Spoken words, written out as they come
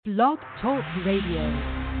Blog Talk Radio.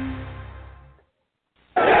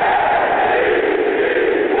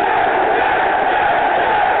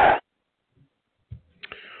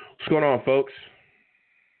 What's going on, folks?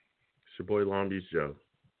 It's your boy Long Beach Joe.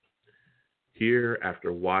 Here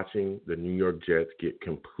after watching the New York Jets get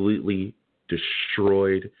completely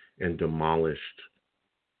destroyed and demolished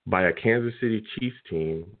by a Kansas City Chiefs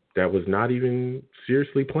team that was not even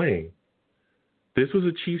seriously playing. This was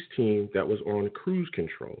a Chiefs team that was on cruise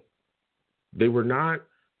control. They were not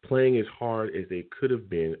playing as hard as they could have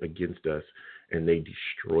been against us, and they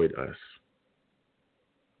destroyed us.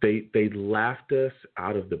 They laughed us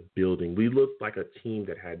out of the building. We looked like a team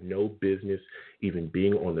that had no business even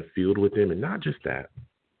being on the field with them. And not just that.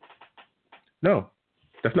 No,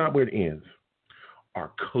 that's not where it ends.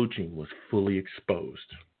 Our coaching was fully exposed.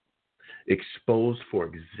 Exposed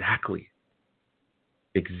for exactly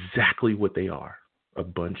what they are. A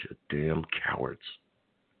bunch of damn cowards.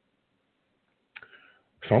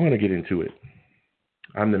 So I'm going to get into it.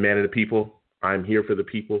 I'm the man of the people. I'm here for the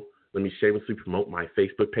people. Let me shamelessly promote my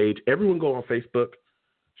Facebook page. Everyone go on Facebook,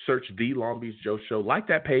 search The Long Beach Joe Show. Like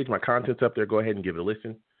that page. My content's up there. Go ahead and give it a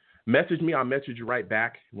listen. Message me. I'll message you right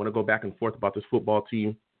back. Want to go back and forth about this football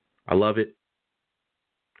team? I love it.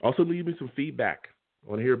 Also, leave me some feedback. I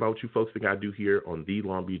want to hear about what you folks think I do here on The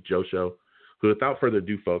Long Beach Joe Show. So without further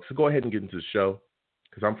ado, folks, go ahead and get into the show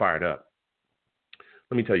because I'm fired up.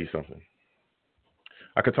 Let me tell you something.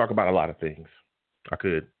 I could talk about a lot of things. I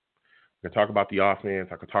could talk about the offense.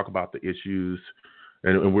 I could talk about the issues,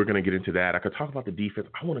 and we're going to get into that. I could talk about the defense.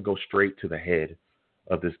 I want to go straight to the head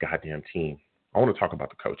of this goddamn team. I want to talk about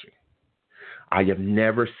the coaching. I have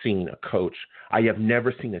never seen a coach. I have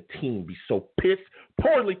never seen a team be so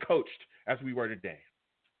poorly coached as we were today.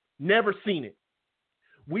 Never seen it.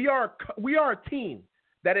 We are a team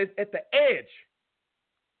that is at the edge.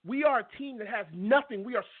 We are a team that has nothing.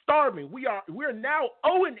 We are starving. We're now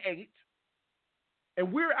 0-8,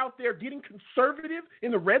 and we're out there getting conservative in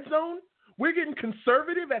the red zone. We're getting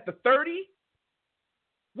conservative at the 30.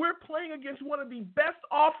 We're playing against one of the best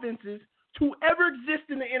offenses to ever exist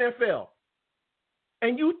in the NFL.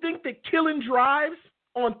 And you think that killing drives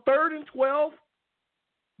on 3rd and 12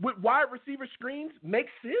 with wide receiver screens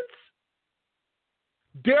makes sense?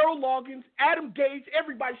 Daryl Loggins, Adam Gase,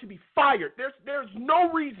 everybody should be fired. There's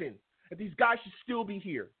no reason that these guys should still be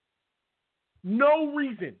here. No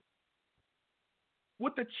reason.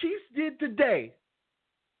 What the Chiefs did today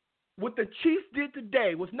was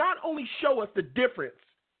not only show us the difference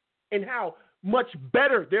in how much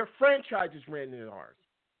better their franchises ran than ours.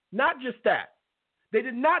 Not just that. They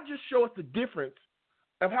did not just show us the difference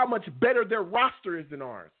of how much better their roster is than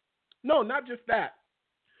ours. No, not just that.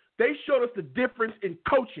 They showed us the difference in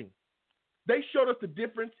coaching. They showed us the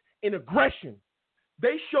difference in aggression.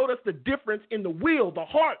 They showed us the difference in the will, the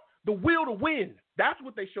heart, the will to win. That's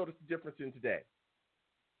what they showed us the difference in today.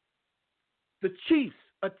 The Chiefs,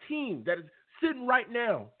 a team that is sitting right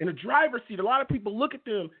now in the driver's seat. A lot of people look at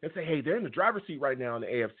them and say, hey, they're in the driver's seat right now in the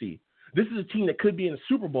AFC. This is a team that could be in the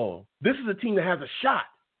Super Bowl. This is a team that has a shot.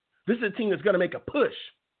 This is a team that's going to make a push.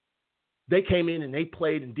 They came in and they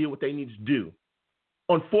played and did what they needed to do.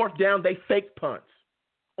 On 4th down, they faked punts.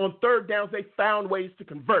 On 3rd downs, they found ways to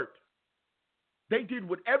convert. They did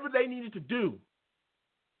whatever they needed to do.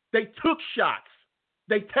 They took shots.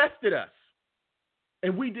 They tested us.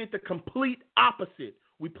 And we did the complete opposite.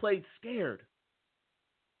 We played scared.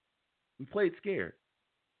 We coached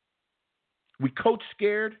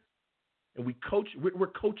scared, and we're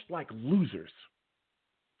coached like losers.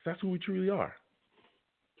 So that's who we truly are.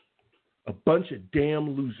 A bunch of damn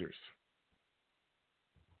losers.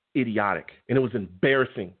 Idiotic. And it was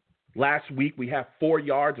embarrassing. Last week, we have 4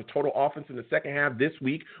 yards of total offense in the second half. This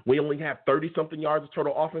week, we only have 30-something yards of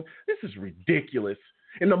total offense. This is ridiculous.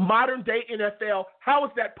 In the modern-day NFL, how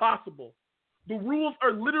is that possible? The rules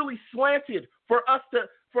are literally slanted for us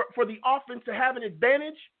for the offense to have an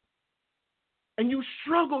advantage, and you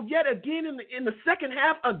struggle yet again in the second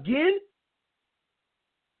half again?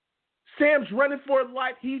 Sam's running for his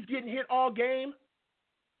life. He's getting hit all game.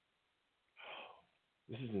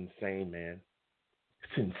 This is insane, man.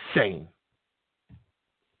 It's insane.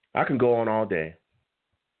 I can go on all day.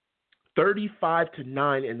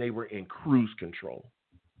 35-9, and they were in cruise control.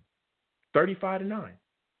 35-9. I'm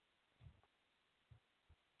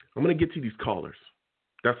going to get to these callers.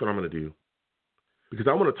 That's what I'm going to do. Because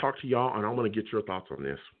I want to talk to y'all, and I want to get your thoughts on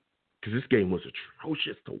this. Because this game was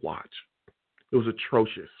atrocious to watch. It was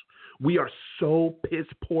atrocious. We are so piss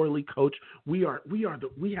poorly coached. We have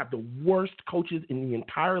the worst coaches in the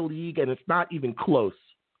entire league, and it's not even close.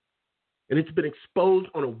 And it's been exposed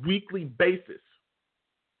on a weekly basis.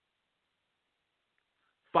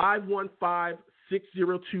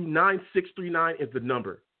 515-602-9639 is the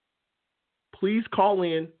number. Please call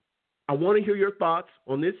in. I want to hear your thoughts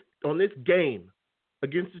on this game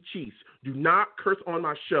against the Chiefs. Do not curse on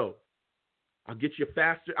my show. I'll get you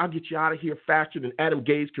faster. I'll get you out of here faster than Adam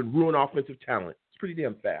Gase can ruin offensive talent. It's pretty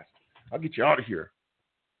damn fast. I'll get you out of here.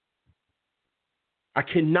 I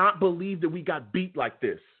cannot believe that we got beat like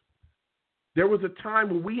this. There was a time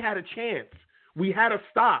when we had a chance. We had a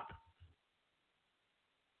stop.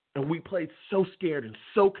 And we played so scared and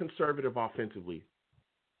so conservative offensively.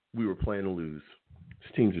 We were playing to lose.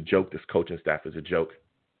 This team's a joke. This coaching staff is a joke.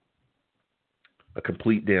 A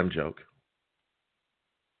complete damn joke.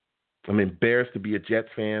 I'm embarrassed to be a Jets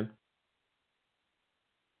fan.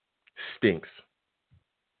 Stinks.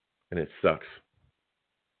 And it sucks.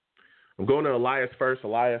 I'm going to Elias first.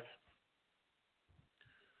 Elias,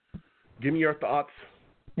 give me your thoughts.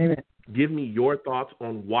 Amen. Give me your thoughts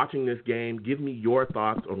on watching this game. Give me your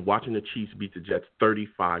thoughts on watching the Chiefs beat the Jets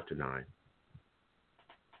 35-9.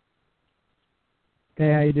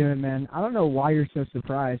 Hey, how you doing, man? I don't know why you're so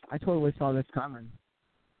surprised. I totally saw this coming.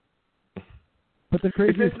 But the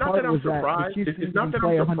craziest part was that the Chiefs didn't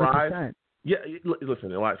play 100%. Yeah,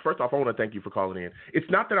 listen, Elias, first off, I want to thank you for calling in. It's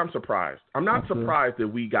not that I'm surprised. I'm not surprised that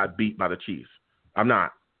we got beat by the Chiefs. I'm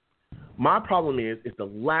not. My problem is the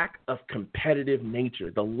lack of competitive nature,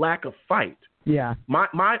 the lack of fight. Yeah. What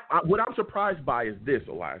I'm surprised by is this,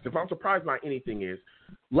 Elias. If I'm surprised by anything is,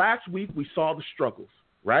 last week we saw the struggles,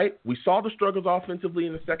 right? We saw the struggles offensively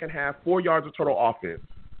in the second half, 4 yards of total offense,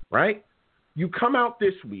 right? You come out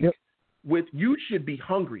this week with you should be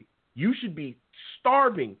hungry. You should be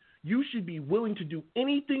starving. You should be willing to do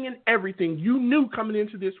anything and everything. You knew coming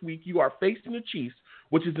into this week you are facing the Chiefs,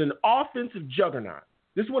 which is an offensive juggernaut.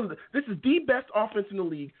 This is the best offense in the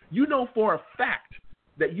league. You know for a fact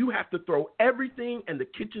that you have to throw everything and the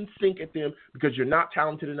kitchen sink at them because you're not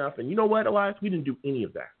talented enough. And you know what, Elias? We didn't do any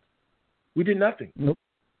of that. We did nothing. Nope.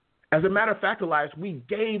 As a matter of fact, Elias, we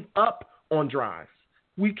gave up on drives.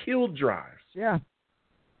 We killed drives. Yeah.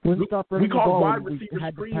 We called wide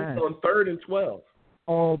receiver screens on 3rd and 12.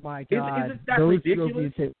 Oh, my God. Isn't that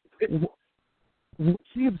ridiculous? What's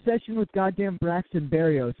the obsession with goddamn Braxton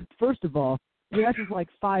Berrios? First of all, your ass is like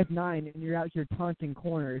 5'9", and you're out here taunting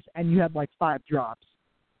corners, and you have like 5 drops.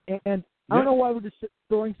 And I don't know why we're just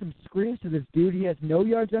throwing some screens to this dude. He has no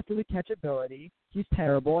yards after the catch ability. He's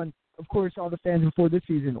terrible. And, of course, all the fans before this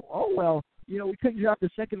season, we couldn't drop the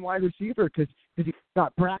second wide receiver because he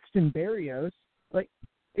got Braxton Berrios. Like,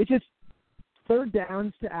 it just third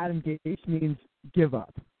downs to Adam Gase means give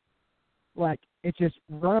up. Like, it's just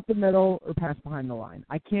run up the middle or pass behind the line.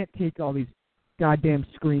 I can't take all these goddamn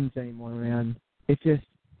screens anymore, man. It's just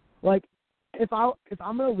like if I'm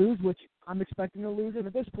gonna lose, which I'm expecting to lose, and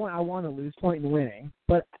at this point I want to lose, point in winning,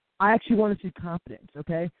 but I actually want to see confidence.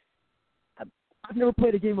 Okay, I've never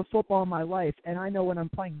played a game of football in my life, and I know when I'm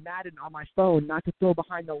playing Madden on my phone not to throw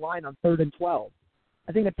behind the line on 3rd and 12.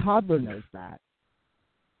 I think a toddler knows that.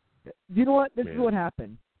 You know what? This is what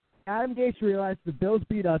happened. Adam Gase realized the Bills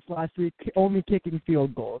beat us last week, only kicking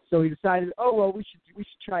field goals. So he decided, we should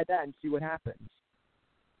try that and see what happens.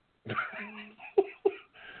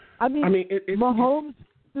 Mahomes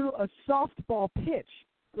threw a softball pitch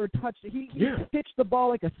or he pitched the ball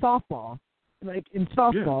like a softball, like in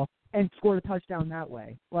softball, and scored a touchdown that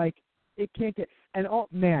way. Like, it can't get – and,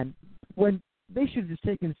 when they should have just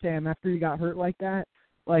taken Sam after he got hurt like that,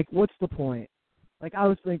 like, what's the point? Like, I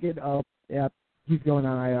was thinking, he's going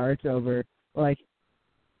on IR. It's over. Like,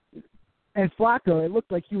 and Flacco, it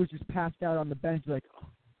looked like he was just passed out on the bench. Like,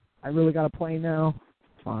 I really got to play now?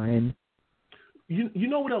 Fine. You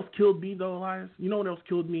know what else killed me, though, Elias? You know what else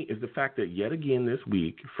killed me is the fact that yet again this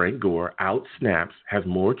week, Frank Gore out-snaps, has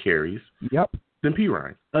more carries than P.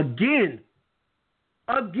 Ryan. Again.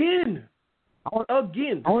 Same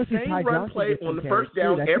run play on the first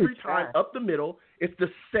down every time up the middle. It's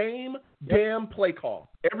the same damn play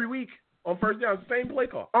call every week. On first down, same play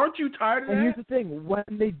call. Aren't you tired of that? And here's the thing: when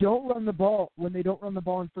they don't run the ball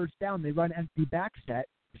on first down, they run empty back set,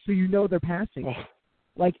 so you know they're passing.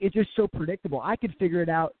 Like, it's just so predictable. I could figure it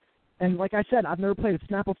out. And like I said, I've never played a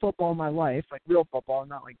snap of football in my life, like real football,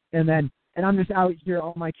 not like. And I'm just out here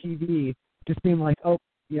on my TV, just being like,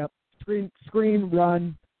 screen,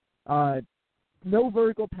 run, no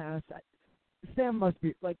vertical pass. Sam must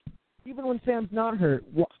be like. Even when Sam's not hurt,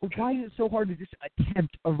 why is it so hard to just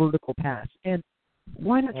attempt a vertical pass? And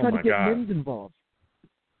why not try to get Mims involved?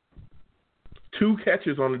 2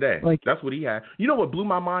 catches on the day. Like, that's what he had. You know what blew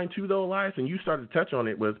my mind, too, though, Elias, and you started to touch on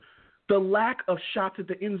it, was the lack of shots at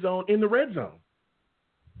the end zone in the red zone.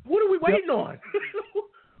 What are we waiting on?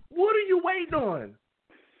 What are you waiting on?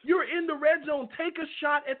 You're in the red zone. Take a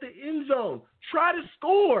shot at the end zone. Try to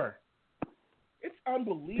score. It's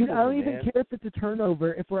unbelievable, Dude, I don't even man. care if it's a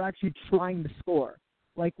turnover if we're actually trying to score.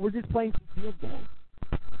 Like, we're just playing some field goals.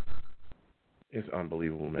 It's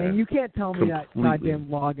unbelievable, man. And you can't tell me that Completely. goddamn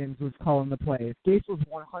Loggins was calling the plays. Gase was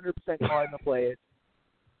 100% calling the plays.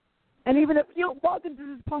 And even if, Loggins is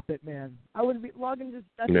his puppet, man. I wouldn't be, Loggins is,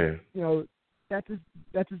 that's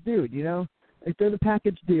his dude, Like, they're the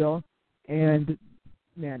package deal. And,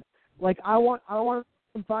 man, like, I want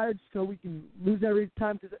him fired so we can lose every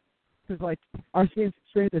time because like, our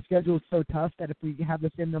strength of schedule is so tough that if we have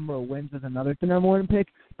the same number of wins as another number one pick,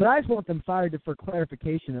 but I just want them fired for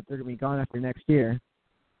clarification that they're going to be gone after next year.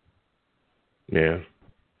 Yeah.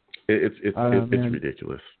 It's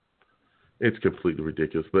ridiculous. It's completely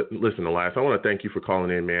ridiculous. But listen, Elias, I want to thank you for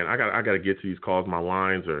calling in, man. I got to get to these calls. My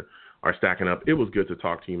lines are stacking up. It was good to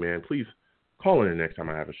talk to you, man. Please call in the next time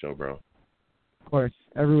I have a show, bro. Of course.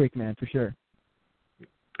 Every week, man, for sure.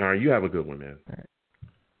 All right. You have a good one, man. All right.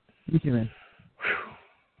 You too, man.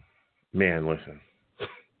 Man, listen.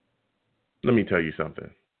 Let me tell you something.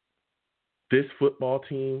 This football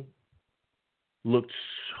team looked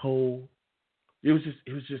so. It was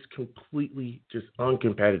just completely just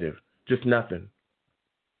uncompetitive. Just nothing.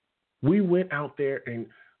 We went out there and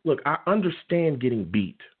look. I understand getting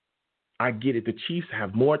beat. I get it. The Chiefs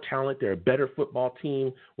have more talent. They're a better football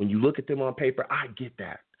team. When you look at them on paper, I get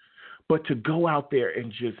that. But to go out there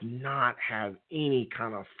and just not have any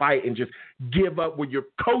kind of fight and just give up where your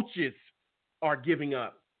coaches are giving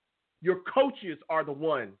up. Your coaches are the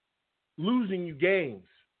one losing you games.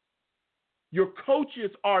 Your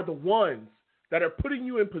coaches are the ones that are putting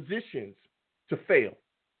you in positions to fail.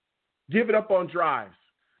 Give it up on drives.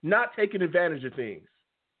 Not taking advantage of things.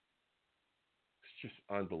 It's just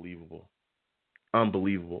unbelievable.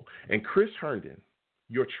 Unbelievable. And Chris Herndon,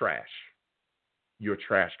 you're trash. You're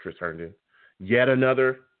trash, Chris Herndon. Yet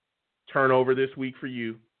another turnover this week for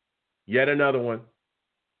you. Yet another one.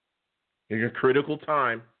 In a critical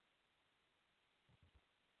time.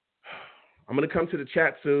 I'm going to come to the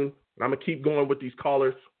chat soon. And I'm going to keep going with these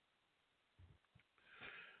callers.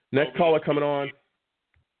 Next caller coming on.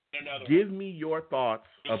 Give me your thoughts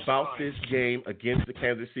about this game against the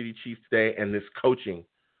Kansas City Chiefs today and this coaching.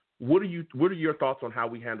 What are your thoughts on how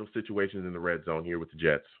we handle situations in the red zone here with the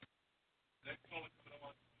Jets?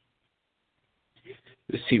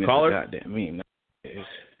 This team is a goddamn meme.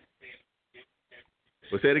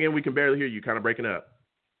 Well, say it again. We can barely hear you. Kind of breaking up.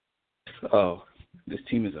 Oh, this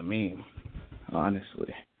team is a meme,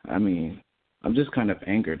 honestly. I mean, I'm just kind of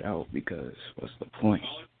angered out because what's the point?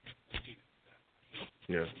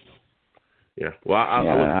 Yeah. Yeah. Well, I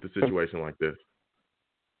look at the situation like this.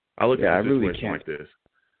 Like this.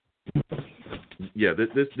 Yeah,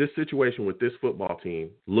 this situation with this football team,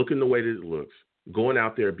 looking the way that it looks, going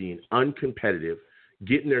out there being uncompetitive,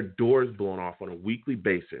 getting their doors blown off on a weekly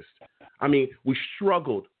basis. I mean, we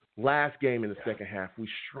struggled last game in the second half. We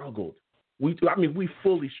struggled. We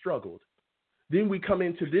fully struggled. Then we come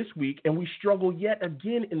into this week and we struggle yet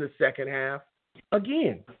again in the second half.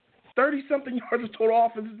 Again, 30-something yards of total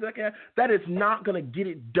offense in the second half. That is not going to get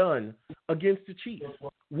it done against the Chiefs.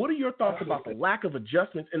 What are your thoughts about the lack of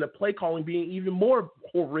adjustments and the play calling being even more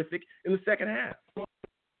horrific in the second half?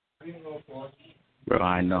 Bro,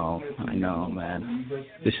 I know, man.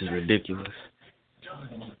 This is ridiculous.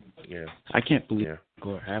 Yeah. I can't believe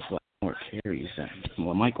Gore had more carries than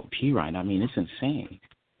Michael Pirine. I mean, it's insane.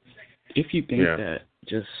 If you think that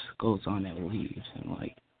just goes on and leaves, and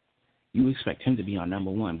like you expect him to be our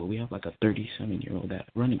number one, but we have like a 37-year-old at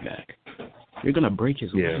running back. You're gonna break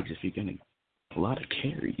his legs if you're gonna get a lot of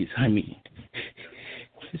carries. I mean,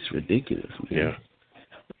 it's ridiculous, man. Yeah.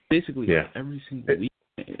 Basically, every single week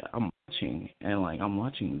I'm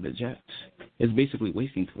watching the Jets. It's basically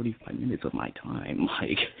wasting 45 minutes of my time.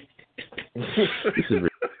 Like, this is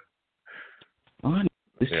ridiculous.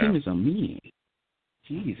 This team is a meme.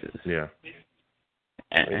 Jesus. Yeah.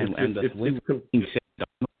 And the way we're treating Sam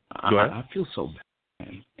Darnold, I feel so bad,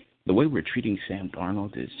 man. The way we're treating Sam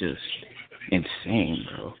Darnold is just insane,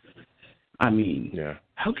 bro. I mean,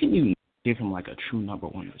 how can you give him like a true number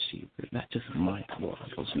one receiver? That just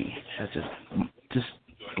mind-boggles me. That just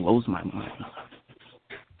blows my mind.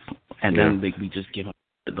 And then we just give him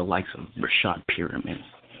the likes of Rashad Perriman,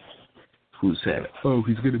 who said, "Oh,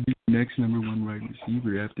 he's gonna be the next number one wide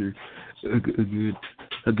receiver after a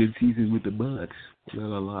good season with the Bucks." La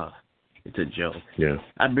la la. It's a joke. Yeah.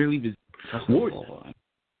 I barely even touched the ball.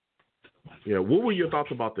 Yeah. What were your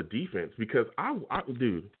thoughts about the defense? Because I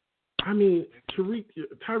mean,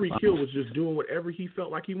 Tyreek Hill was just doing whatever he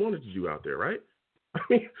felt like he wanted to do out there, right? I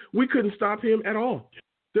mean, we couldn't stop him at all.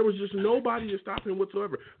 There was just nobody to stop him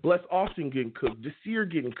whatsoever. Bless Austin getting cooked, Desir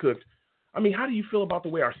getting cooked. I mean, how do you feel about the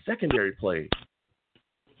way our secondary played?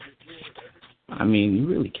 I mean, you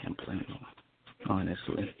really can't blame them,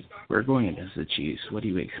 honestly. We're going against the Chiefs. What do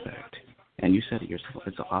you expect? And you said it yourself,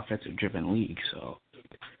 it's an offensive-driven league, so,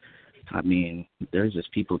 I mean, there's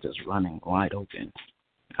just people just running wide open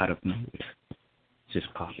out of nowhere,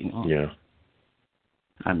 just popping off. Yeah.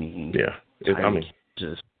 I mean,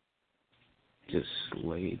 just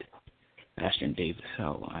laid Ashton Davis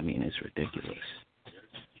out. I mean, it's ridiculous.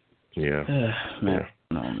 Yeah. Man,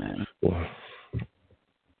 no, man. Well,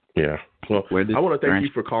 yeah. Well, I want to thank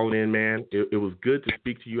you for calling in, man. It was good to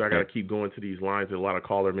speak to you. I got to keep going to these lines. There's a lot of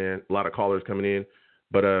callers coming in.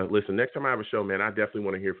 But listen, next time I have a show, man, I definitely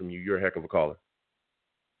want to hear from you. You're a heck of a caller.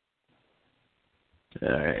 All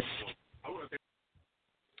right.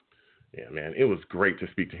 Yeah, man, it was great to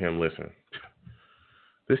speak to him. Listen,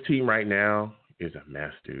 this team right now is a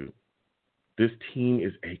mess, dude. This team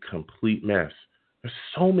is a complete mess. There's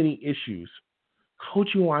so many issues.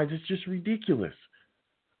 Coaching-wise, it's just ridiculous.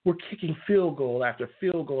 We're kicking field goal after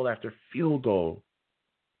field goal after field goal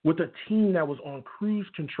with a team that was on cruise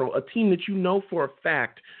control, a team that you know for a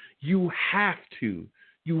fact you have to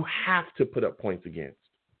put up points against.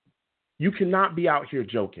 You cannot be out here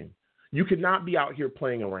joking. You cannot be out here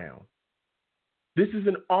playing around. This is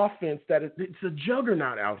an offense it's a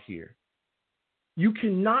juggernaut out here. You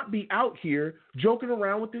cannot be out here joking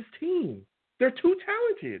around with this team. They're too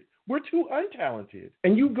talented. We're too untalented.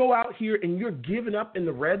 And you go out here and you're giving up in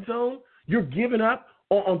the red zone. You're giving up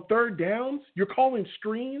on third downs. You're calling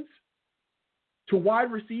screens to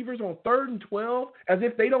wide receivers on 3rd and 12 as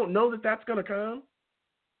if they don't know that that's going to come.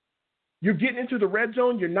 You're getting into the red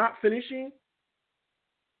zone. You're not finishing.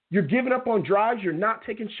 You're giving up on drives. You're not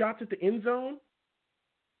taking shots at the end zone.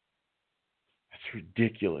 That's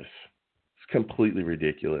ridiculous. It's completely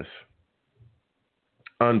ridiculous.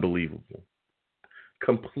 Unbelievable.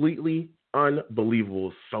 Completely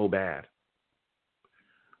unbelievable. So bad.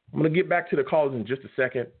 I'm going to get back to the calls in just a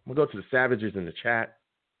second. I'm going to go to the Savages in the chat.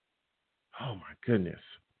 Oh, my goodness.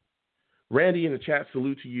 Randy in the chat,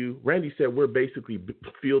 salute to you. Randy said we're basically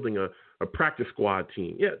fielding a practice squad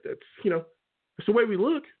team. Yeah, that's the way we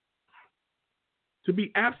look. To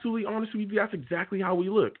be absolutely honest with you, that's exactly how we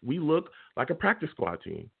look. We look like a practice squad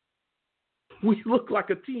team. We look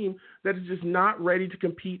like a team that is just not ready to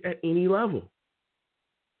compete at any level.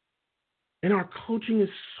 And our coaching is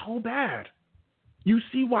so bad. You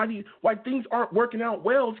see why things aren't working out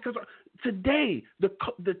well. It's because today the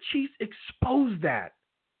Chiefs exposed that.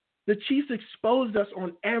 The Chiefs exposed us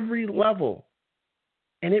on every level,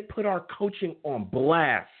 and it put our coaching on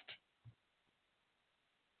blast.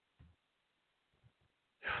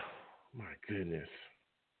 My goodness.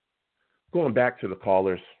 Going back to the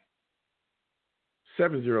callers.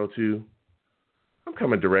 702. I'm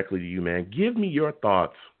coming directly to you, man. Give me your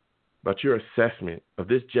thoughts about your assessment of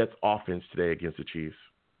this Jets offense today against the Chiefs.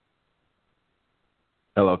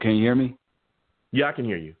 Hello, can you hear me? Yeah, I can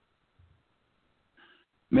hear you.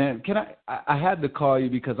 Man, I had to call you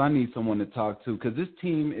because I need someone to talk to because this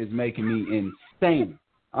team is making me insane.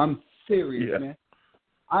 I'm serious, man.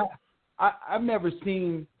 I've never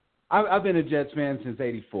seen – I've been a Jets fan since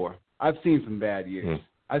 '84. I've seen some bad years.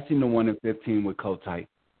 I've seen the 1-15 with Kotite.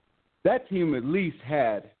 That team at least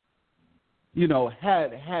had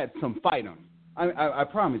some fight on them. I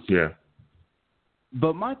promise you. Yeah.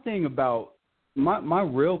 But my thing about my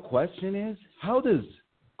real question is, how does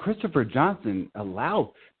Christopher Johnson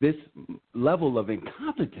allow this level of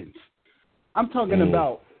incompetence? I'm talking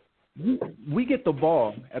about we get the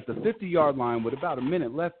ball at the 50-yard line with about a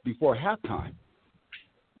minute left before halftime.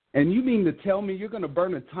 And you mean to tell me you're going to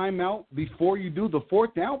burn a timeout before you do the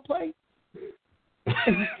 4th down play?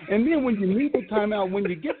 And then when you need the timeout, when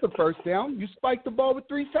you get the first down, you spike the ball with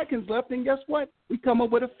 3 seconds left, and guess what? We come up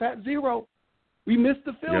with a fat 0. We missed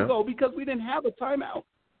the field goal because we didn't have a timeout.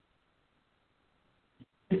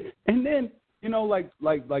 And then,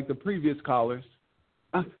 like the previous callers,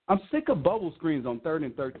 I'm sick of bubble screens on 3rd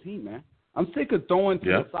and 13, man. I'm sick of throwing to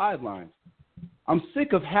the sidelines. I'm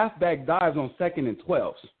sick of halfback dives on 2nd and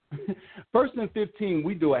 12s. 1st and 15,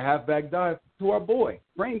 we do a halfback dive to our boy,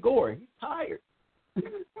 Frank Gore. He's tired.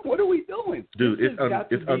 What are we doing? Dude, it's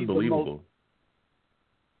unbelievable.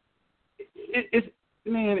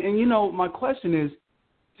 Man, and my question is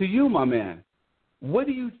to you, my man, what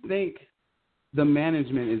do you think the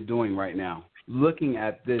management is doing right now, looking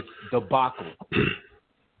at this debacle?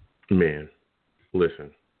 Man,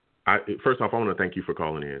 listen, first off, I want to thank you for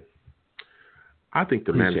calling in. I think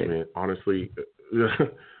the management, honestly,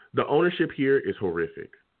 the ownership here is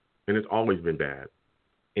horrific, and it's always been bad.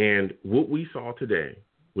 And what we saw today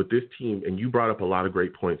with this team, and you brought up a lot of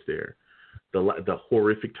great points there. The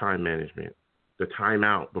horrific time management, the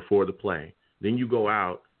timeout before the play. Then you go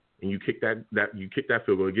out and you kick that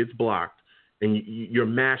field goal. It gets blocked, and you're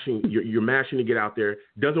mashing to get out there.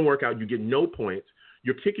 Doesn't work out. You get no points.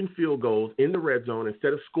 You're kicking field goals in the red zone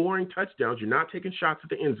instead of scoring touchdowns. You're not taking shots at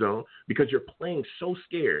the end zone because you're playing so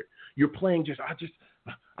scared. You're playing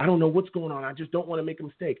I don't know what's going on. I just don't want to make a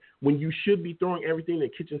mistake. When you should be throwing everything in the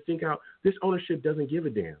kitchen sink out, this ownership doesn't give a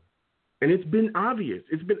damn. And it's been obvious.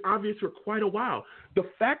 It's been obvious for quite a while. The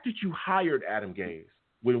fact that you hired Adam Gase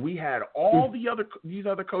when we had all these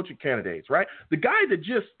other coaching candidates, right? The guy that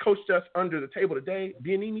just coached us under the table today,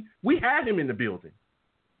 Bianini, we had him in the building.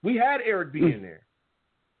 We had Eric B in there.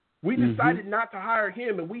 We decided not to hire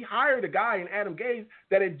him, and we hired a guy in Adam Gase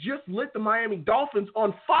that had just lit the Miami Dolphins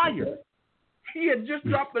on fire. He had just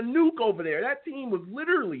dropped a nuke over there. That team was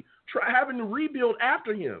literally having to rebuild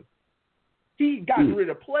after him. He got rid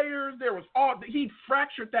of players. He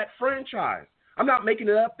fractured that franchise. I'm not making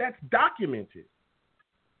it up. That's documented.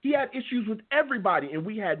 He had issues with everybody, and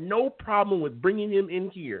we had no problem with bringing him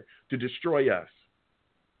in here to destroy us.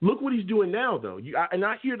 Look what he's doing now, though. And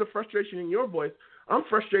I hear the frustration in your voice. I'm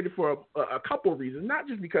frustrated for a couple of reasons, not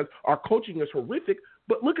just because our coaching is horrific,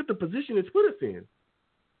 but look at the position it's put us in.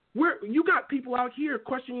 You got people out here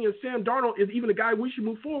questioning if Sam Darnold is even a guy we should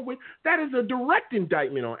move forward with. That is a direct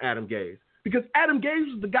indictment on Adam Gase, because Adam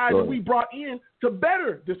Gase is the guy that we brought in to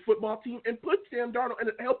better this football team and put Sam Darnold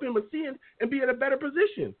and help him ascend and be in a better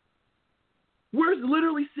position. We're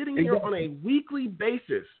literally sitting here on a weekly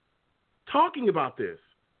basis talking about this.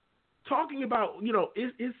 Talking about,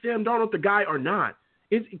 is Sam Darnold the guy or not?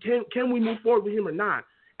 Can we move forward with him or not?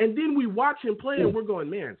 And then we watch him play and we're going,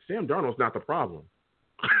 man, Sam Darnold's not the problem.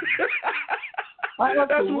 That's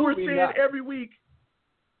what we're saying every week.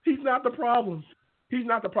 He's not the problem. He's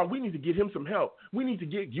not the problem. We need to get him some help. We need to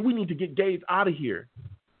get Gase out of here.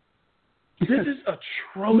 This is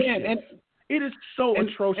atrocious. Man, it is so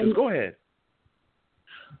atrocious. Go ahead.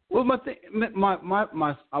 Well,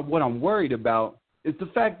 what I'm worried about is the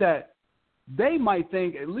fact that they might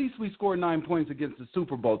think at least we scored 9 points against the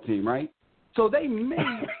Super Bowl team, right? So they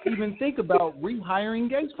may even think about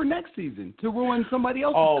rehiring Gase for next season to ruin somebody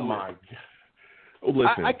else's career. My God.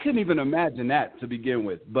 Listen, I couldn't even imagine that to begin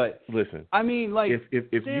with. But listen, I mean, like,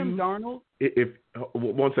 if Sam Darnold.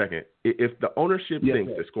 One second. If the ownership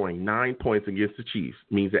thinks that scoring 9 points against the Chiefs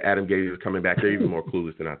means that Adam Gase is coming back, they're even more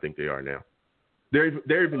clueless than I think they are now. They're even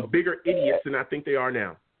bigger idiots than I think they are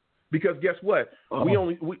now. Because guess what?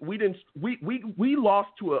 We lost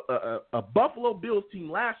to a Buffalo Bills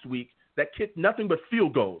team last week that kicked nothing but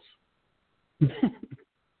field goals.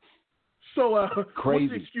 So what's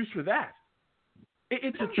the excuse for that?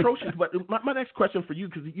 It's atrocious. But my next question for you,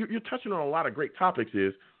 because you're touching on a lot of great topics,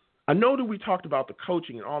 is I know that we talked about the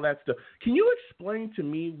coaching and all that stuff. Can you explain to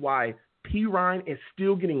me why P. Ryan is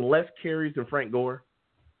still getting less carries than Frank Gore?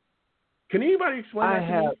 Can anybody explain that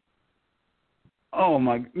to me? Oh,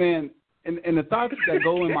 my man. And the thoughts that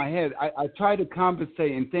go in my head, I try to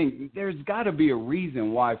compensate and think there's got to be a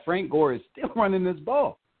reason why Frank Gore is still running this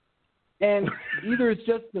ball. And either it's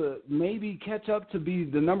just to maybe catch up to be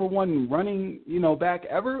the number one running, back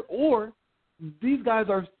ever, or these guys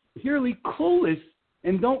are purely clueless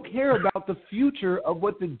and don't care about the future of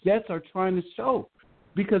what the Jets are trying to show.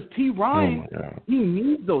 Because P. Ryan, he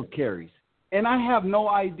needs those carries. And I have no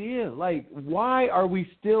idea, like, why are we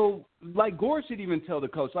still – like, Gore should even tell the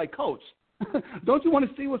coach, like, Coach, don't you want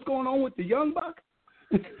to see what's going on with the young buck?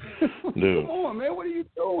 No. Come on, man, what are you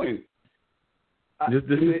doing?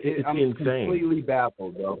 It's I'm insane. Completely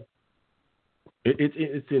baffled, bro.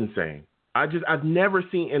 It's insane. I've never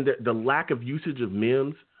seen – and the lack of usage of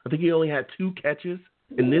Mims. I think he only had 2 catches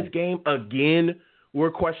in this game. Again,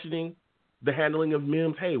 we're questioning the handling of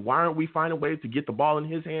Mims. Hey, why aren't we finding ways to get the ball in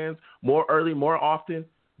his hands more early, more often?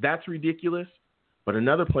 That's ridiculous. But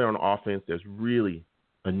another player on offense that's really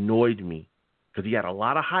annoyed me because he had a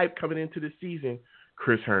lot of hype coming into the season,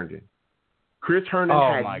 Chris Herndon. Chris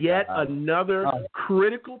Herndon had yet another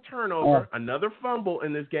critical turnover, another fumble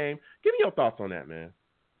in this game. Give me your thoughts on that, man.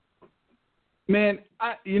 Man,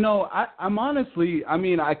 I'm honestly,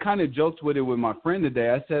 I kind of joked with it with my friend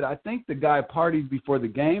today. I said, I think the guy partied before the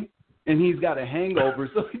game, and he's got a hangover,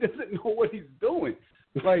 so he doesn't know what he's doing.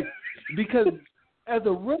 Like, because as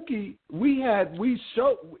a rookie,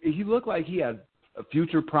 he looked like he had a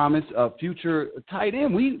future promise, a future tight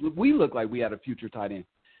end. We look like we had a future tight end.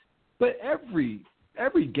 But every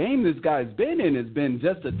game this guy's been in has been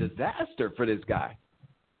just a disaster for this guy.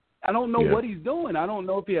 I don't know what he's doing. I don't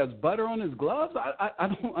know if he has butter on his gloves. I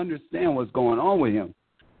don't understand what's going on with him.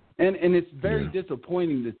 And it's very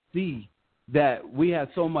disappointing to see that we had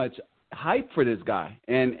so much hype for this guy,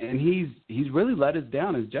 and he's really let us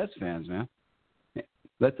down as Jets fans, man.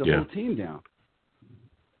 Let the whole team down.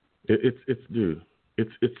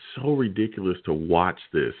 It's so ridiculous to watch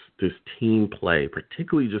this team play,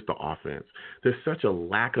 particularly just the offense. There's such a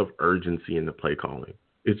lack of urgency in the play calling.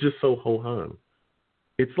 It's just so ho-hum.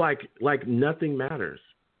 It's like nothing matters.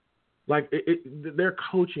 Like they're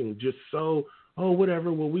coaching just so,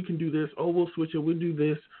 whatever, well, we can do this. Oh, we'll switch it. We'll do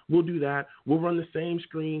this. We'll do that. We'll run the same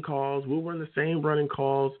screen calls. We'll run the same running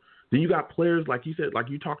calls. Then you got players, like you said, like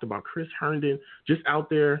you talked about, Chris Herndon, just out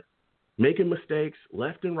there making mistakes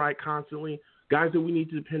left and right constantly. Guys that we need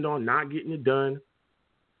to depend on not getting it done.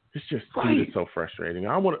 It's just it's so frustrating.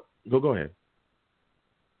 I want to go ahead.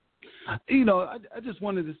 You know, I just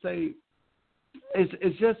wanted to say,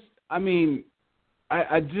 it's just, I mean,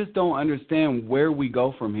 I just don't understand where we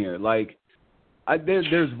go from here. Like,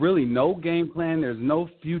 there's really no game plan. There's no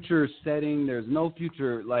future setting. There's no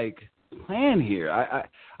future, like, plan here.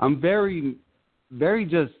 I'm very, very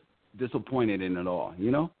just disappointed in it all,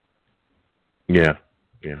 you know? Yeah.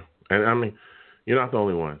 And, I mean, you're not the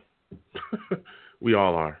only one. We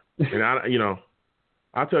all are. And,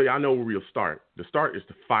 I'll tell you, I know where we'll start. The start is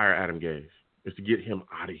to fire Adam Gase, is to get him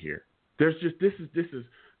out of here. There's just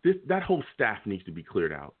that whole staff needs to be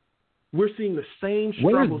cleared out. We're seeing the same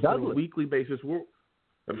struggles on a weekly basis.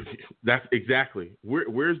 That's exactly.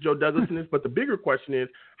 Where's Joe Douglas in this? But the bigger question is,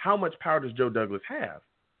 how much power does Joe Douglas have?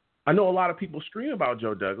 I know a lot of people scream about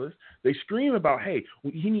Joe Douglas. They scream about, hey,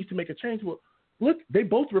 he needs to make a change. Well, look, they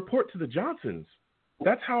both report to the Johnsons.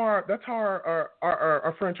 That's how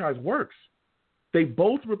our franchise works. They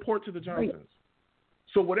both report to the Johnsons.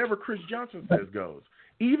 So whatever Chris Johnson says goes.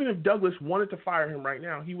 Even if Douglas wanted to fire him right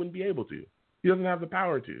now, he wouldn't be able to. He doesn't have the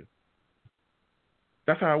power to.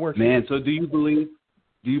 That's how it works. Man, so do you believe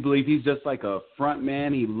he's just like a front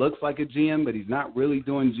man? He looks like a GM, but he's not really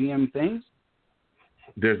doing GM things?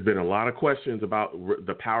 There's been a lot of questions about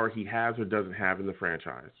the power he has or doesn't have in the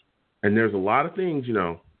franchise. And there's a lot of things,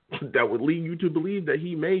 that would lead you to believe that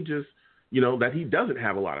he may just, that he doesn't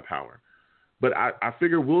have a lot of power. But I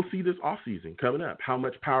figure we'll see this offseason coming up, how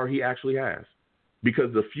much power he actually has.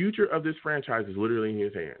 Because the future of this franchise is literally in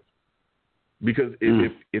his hands. Because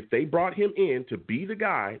if they brought him in to be the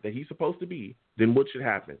guy that he's supposed to be, then what should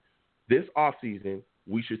happen? This offseason,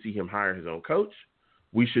 we should see him hire his own coach.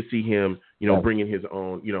 We should see him, bring in his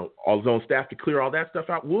own, all his own staff to clear all that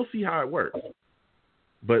stuff out. We'll see how it works.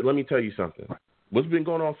 But let me tell you something. What's been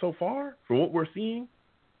going on so far, from what we're seeing,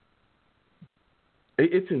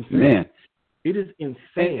 it's insane. Man. It is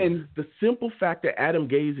insane. And the simple fact that Adam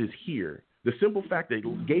Gase is here, the simple fact that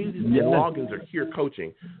Gase's logins are here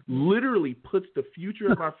coaching, literally puts the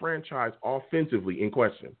future of our franchise offensively in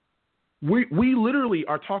question. We literally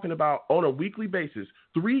are talking about, on a weekly basis,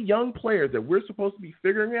 3 young players that we're supposed to be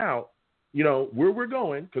figuring out, where we're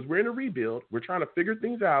going, because we're in a rebuild. We're trying to figure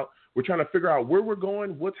things out. We're trying to figure out where we're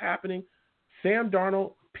going, what's happening. Sam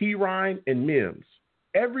Darnold, P. Ryan, and Mims.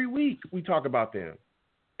 Every week we talk about them.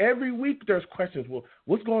 Every week there's questions. Well,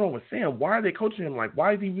 what's going on with Sam? Why are they coaching him? Like,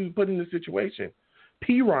 why is he being put in this situation?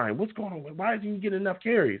 P. Ryan, what's going on? Why is he getting enough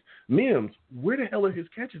carries? Mims, where the hell are his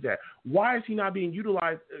catches at? Why is he not being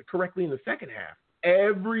utilized correctly in the second half?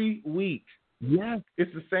 Every week. Yeah.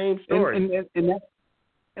 It's the same story.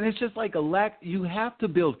 And it's just like a lack. You have to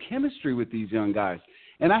build chemistry with these young guys.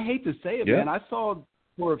 And I hate to say it, man. I saw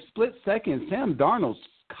for a split second Sam Darnold's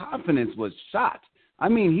confidence was shot. I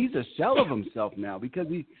mean, he's a shell of himself now because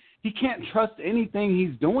he can't trust anything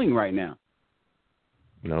he's doing right now.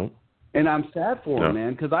 No. And I'm sad for him,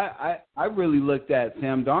 man, because I really looked at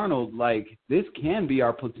Sam Darnold like this can be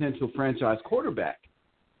our potential franchise quarterback.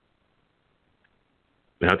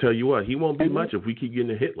 And I'll tell you what, he won't be much if we keep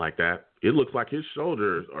getting a hit like that. It looks like his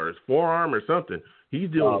shoulder or his forearm or something. He's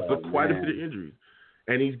dealing with quite a bit of injuries.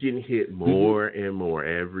 And he's getting hit more and more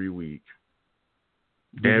every week.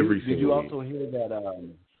 Did you also hear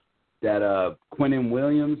that Quinnen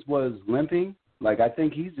Williams was limping? Like, I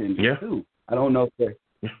think he's injured too. I don't know if they're.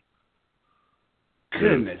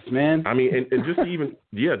 Goodness, man. I mean, and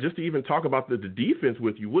just to even talk about the defense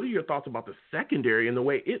with you, what are your thoughts about the secondary and the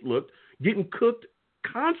way it looked, getting cooked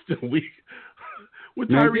constantly with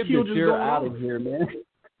Tyreek Hill just going out of here, man.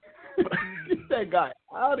 Get that guy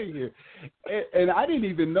out of here. And I didn't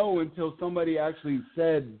even know until somebody actually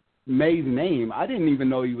said May's name. I didn't even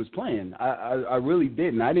know he was playing. I really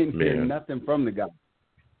didn't. I didn't hear nothing from the guy.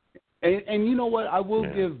 And you know what? I will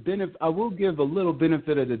give a little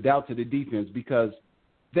benefit of the doubt to the defense because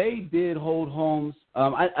they did hold Holmes.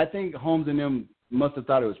 I think Holmes and them must have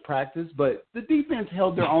thought it was practice, but the defense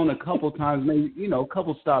held their own a couple times, maybe a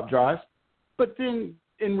couple stop drives. But then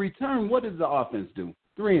in return, what does the offense do?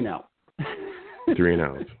 3 and out. 3 and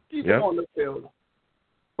out. Keep them on the field.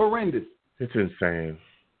 Horrendous. It's insane.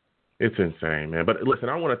 It's insane, man. But listen,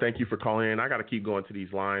 I want to thank you for calling in. I got to keep going to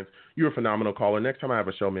these lines. You're a phenomenal caller. Next time I have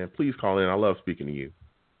a show, man, please call in. I love speaking to you.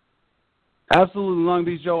 Absolutely, Long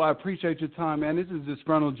Beach Joe. I appreciate your time, man. This is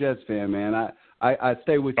disgruntled Jets fan, man. I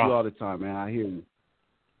stay with you all the time, man. I hear you.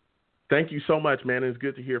 Thank you so much, man. It's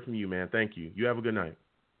good to hear from you, man. Thank you. You have a good night.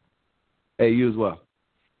 Hey, you as well.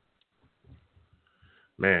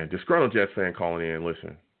 Man, disgruntled Jets fan calling in.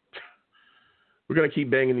 Listen, we're going to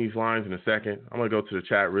keep banging these lines in a second. I'm going to go to the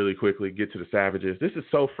chat really quickly, get to the Savages. This is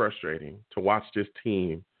so frustrating to watch this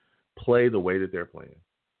team play the way that they're playing.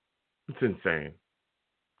 It's insane.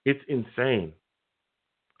 It's insane.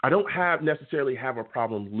 I don't necessarily have a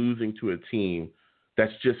problem losing to a team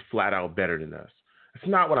that's just flat out better than us. That's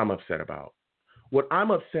not what I'm upset about. What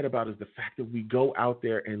I'm upset about is the fact that we go out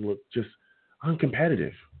there and look just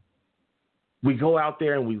uncompetitive. We go out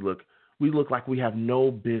there and we look like we have no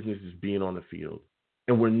business being on the field.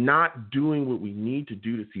 And we're not doing what we need to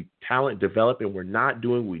do to see talent develop, and we're not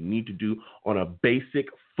doing what we need to do on a basic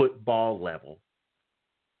football level.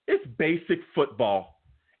 It's basic football.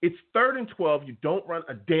 It's 3rd and 12. You don't run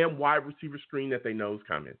a damn wide receiver screen that they know is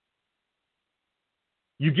coming.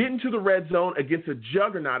 You get into the red zone against a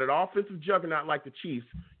juggernaut, an offensive juggernaut like the Chiefs.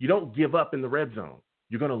 You don't give up in the red zone.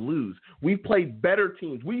 You're going to lose. We've played better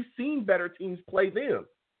teams. We've seen better teams play them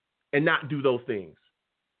and not do those things.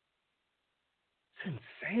 It's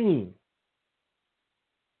insane.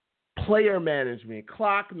 Player management,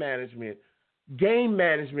 clock management, game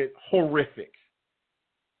management, horrific.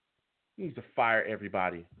 He needs to fire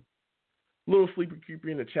everybody. Little Sleepy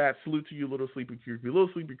Creepy in the chat. Salute to you, Little Sleepy Creepy. Little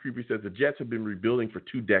Sleepy Creepy says the Jets have been rebuilding for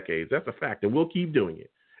 2 decades. That's a fact, and we'll keep doing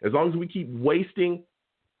it. As long as we keep wasting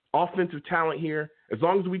offensive talent here, as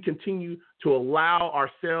long as we continue to allow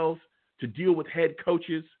ourselves to deal with head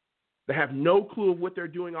coaches that have no clue of what they're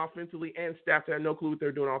doing offensively and staff that have no clue what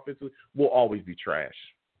they're doing offensively, we'll always be trash.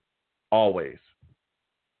 Always.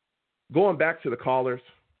 Going back to the callers,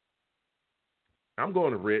 I'm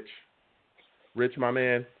going to Rich. Rich, my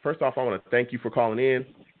man, first off, I want to thank you for calling in.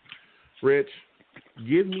 Rich,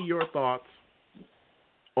 give me your thoughts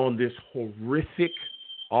on this horrific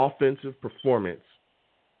offensive performance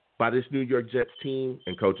by this New York Jets team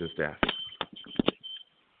and coaching staff.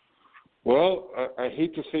 Well, I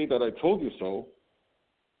hate to say that I told you so,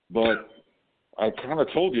 but I kind of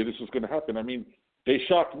told you this was going to happen. I mean, they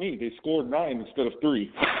shocked me. They scored 9 instead of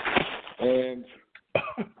 3. And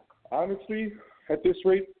honestly, at this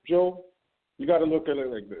rate, Joe, you got to look at it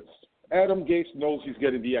like this. Adam Gase knows he's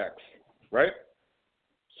getting the axe, right?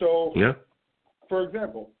 So, yeah. For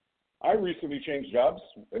example, I recently changed jobs.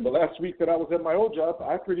 In the last week that I was at my old job,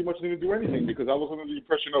 I pretty much didn't do anything because I was under the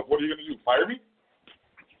impression of, what are you going to do, fire me?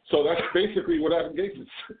 So that's basically what Adam Gase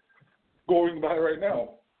is going by right now.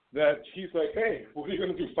 That he's like, hey, what are you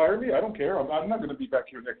going to do, fire me? I don't care. I'm not going to be back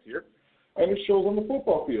here next year. And it shows on the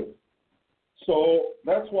football field. So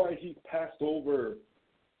that's why he passed over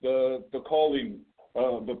the calling,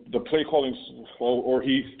 the play calling, or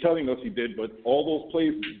he's telling us he did, but all those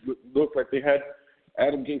plays looked like they had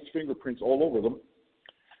Adam Gase fingerprints all over them.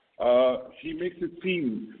 He makes it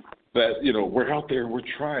seem that, we're out there, we're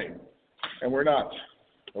trying, and we're not.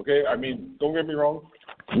 Okay? I mean, don't get me wrong.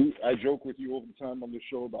 I joke with you all the time on the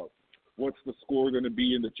show about what's the score going to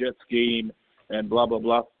be in the Jets game and blah, blah,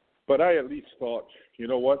 blah. But I at least thought, you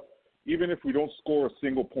know what? Even if we don't score a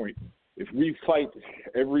single point, if we fight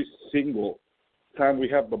every single time we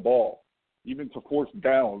have the ball, even to force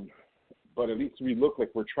down, but at least we look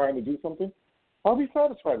like we're trying to do something, I'll be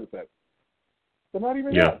satisfied with that. But not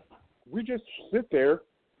even that. We just sit there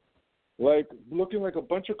like looking like a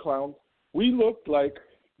bunch of clowns. We looked like,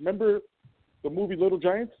 remember the movie Little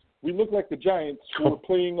Giants? We looked like the Giants who were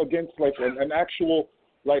playing against like an actual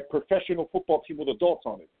like professional football team with adults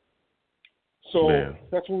on it. So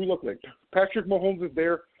that's what we look like. Patrick Mahomes is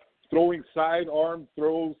there throwing sidearm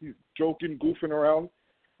throws. He's joking, goofing around.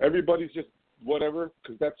 Everybody's just whatever,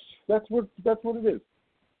 because that's what it is.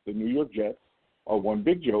 The New York Jets are one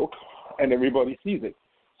big joke, and everybody sees it.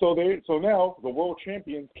 So now the world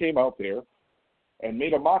champions came out there and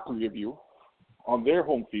made a mockery of you on their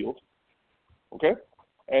home field, okay?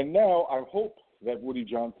 And now I hope that Woody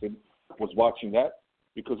Johnson was watching that,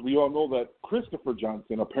 because we all know that Christopher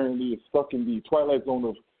Johnson apparently is stuck in the twilight zone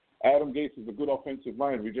of Adam Gase is a good offensive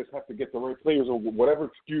mind. We just have to get the right players, or whatever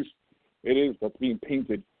excuse it is that's being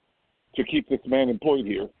painted to keep this man employed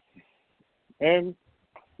here. And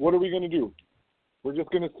what are we going to do? We're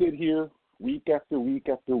just going to sit here week after week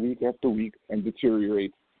after week after week and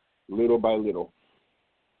deteriorate little by little.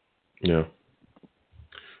 Yeah.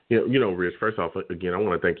 Rich. First off, again, I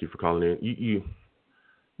want to thank you for calling in.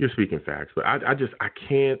 You're speaking facts, but I just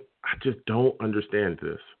don't understand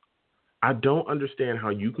this. I don't understand how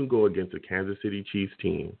you can go against a Kansas City Chiefs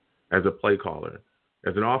team as a play caller,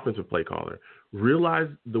 as an offensive play caller, realize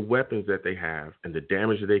the weapons that they have and the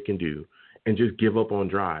damage that they can do, and just give up on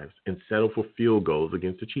drives and settle for field goals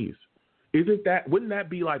against the Chiefs. Wouldn't that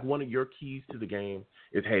be like one of your keys to the game?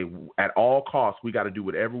 Is, hey, at all costs, we got to do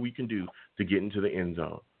whatever we can do to get into the end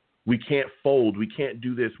zone. We can't fold. We can't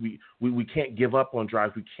do this. We can't give up on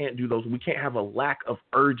drives. We can't do those. We can't have a lack of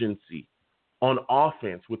urgency on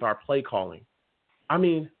offense with our play calling. I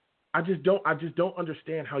mean, I just don't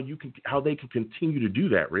understand how they can continue to do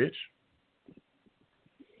that, Rich.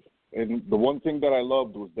 And the one thing that I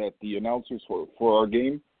loved was that the announcers for our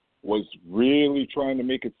game was really trying to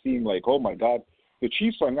make it seem like, oh my God, the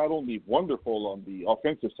Chiefs are not only wonderful on the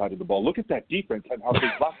offensive side of the ball. Look at that defense and how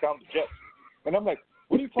they lock down the Jets. And I'm like,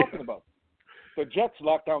 what are you talking about? The Jets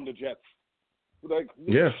lock down the Jets.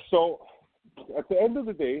 So at the end of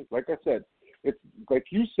the day, like I said, it's like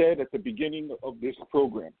you said at the beginning of this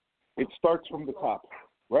program, it starts from the top,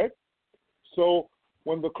 right? So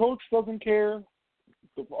when the coach doesn't care,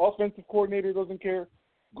 the offensive coordinator doesn't care,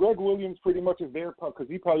 Greg Williams pretty much is there because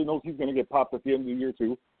he probably knows he's going to get popped at the end of the year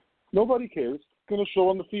too. Nobody cares. It's going to show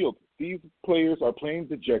on the field. These players are playing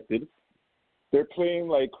dejected. They're playing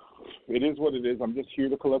like it is what it is. I'm just here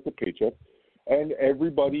to collect a paycheck. And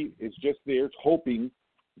everybody is just there hoping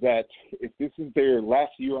that if this is their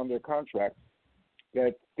last year on their contract,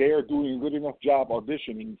 that they are doing a good enough job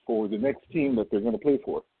auditioning for the next team that they're going to play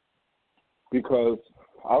for. Because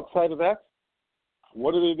outside of that,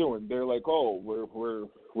 what are they doing? They're like, oh,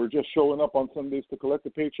 we're just showing up on Sundays to collect a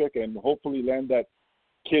paycheck and hopefully land that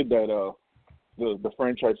kid that the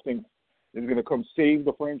franchise thinks is going to come save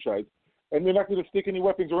the franchise. And they're not going to stick any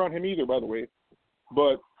weapons around him either, by the way.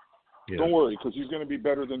 But don't worry, because he's going to be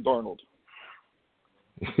better than Darnold.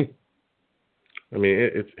 I mean,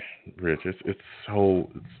 it's Rich. It's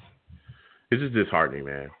just disheartening,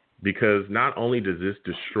 man. Because not only does this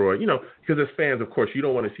destroy, because as fans, of course, you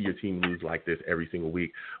don't want to see your team lose like this every single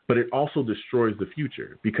week, but it also destroys the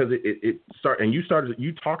future because it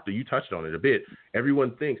you touched on it a bit.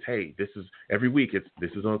 Everyone thinks, hey, this is every week.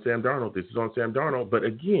 This is on Sam Darnold. This is on Sam Darnold. But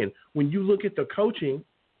again, when you look at the coaching,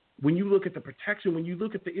 when you look at the protection, when you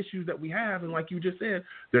look at the issues that we have, and like you just said,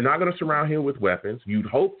 they're not going to surround him with weapons. You'd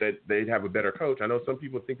hope that they'd have a better coach. I know some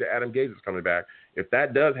people think that Adam Gase is coming back. If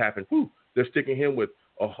that does happen, they're sticking him with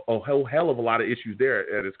a whole hell of a lot of issues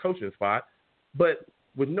there at his coaching spot. But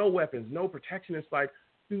with no weapons, no protection, it's like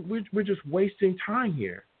we're just wasting time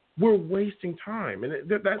here. We're wasting time. And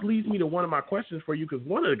that leads me to one of my questions for you, because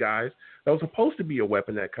one of the guys that was supposed to be a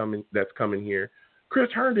weapon that's coming here,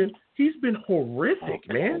 Chris Herndon, he's been horrific,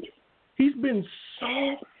 man. He's been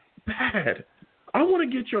so bad. I want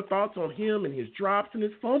to get your thoughts on him and his drops and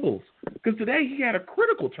his fumbles, because today he had a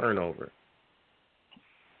critical turnover.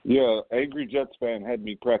 Yeah, Angry Jets fan had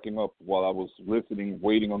me cracking up while I was listening,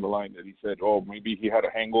 waiting on the line, that he said, oh, maybe he had a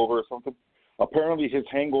hangover or something. Apparently his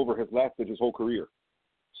hangover has lasted his whole career.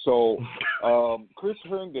 So Chris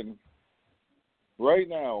Herndon, right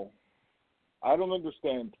now, I don't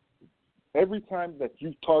understand. Every time that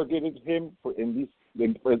you targeted him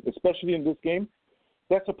especially in this game,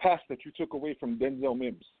 that's a pass that you took away from Denzel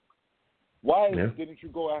Mims. Why didn't you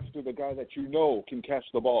go after the guy that you know can catch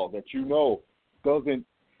the ball, that you know doesn't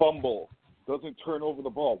fumble, doesn't turn over the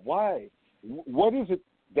ball? Why? What is it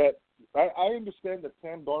that I understand that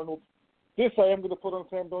Sam Darnold, this I am going to put on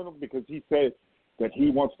Sam Darnold because he said that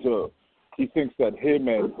he thinks that him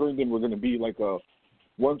and Herndon were going to be like a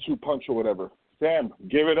 1-2 punch or whatever. Sam,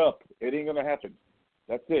 give it up. It ain't going to happen.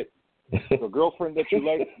 That's it. The girlfriend that you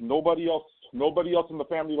like, nobody else in the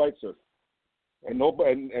family likes her. And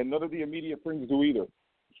none of the immediate friends do either.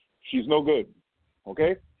 She's no good.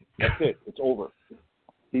 Okay? That's it. It's over.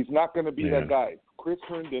 He's not going to be that guy. Chris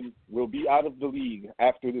Herndon will be out of the league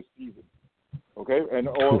after this season. Okay? And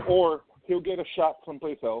or he'll get a shot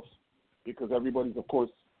someplace else, because everybody's, of course,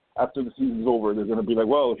 after the season's over, they're going to be like,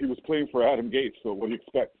 well, he was playing for Adam Gase, so what do you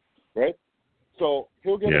expect? Right? So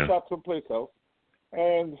he'll get a shot someplace else.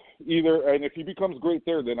 And if he becomes great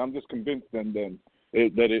there, then I'm just convinced that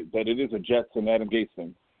it is a Jets and Adam Gase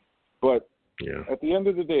thing. But at the end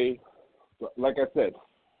of the day, like I said,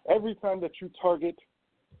 every time that you target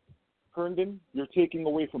Herndon, you're taking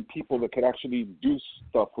away from people that could actually do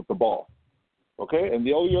stuff with the ball. Okay? And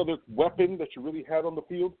the only other weapon that you really had on the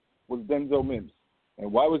field was Denzel Mims.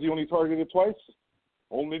 And why was he only targeted twice?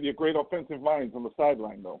 Only the great offensive minds on the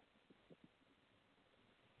sideline, though.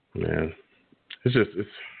 Man, it's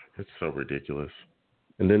so ridiculous.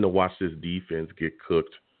 And then to watch this defense get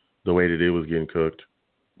cooked the way that it was getting cooked.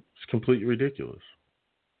 It's completely ridiculous.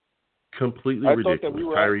 Completely ridiculous.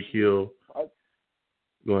 Tyreek Hill.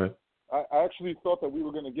 Go ahead. I actually thought that we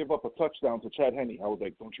were going to give up a touchdown to Chad Henne. I was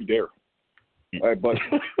like, don't you dare. But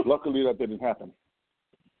luckily that didn't happen.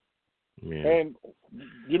 Yeah. And,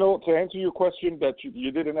 to answer your question that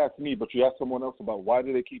you didn't ask me, but you asked someone else about why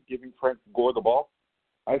do they keep giving Frank Gore the ball,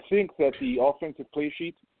 I think that the offensive play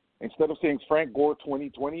sheet, instead of saying Frank Gore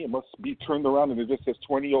 2020, it must be turned around and it just says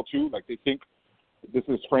 2002, like they think this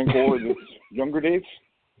is Frank Gore in his younger days.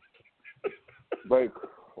 Like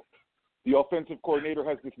the offensive coordinator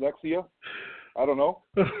has dyslexia. I don't know.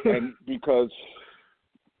 And because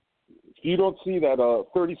you don't see that a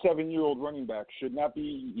 37-year-old running back should not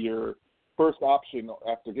be your first option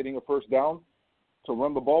after getting a first down to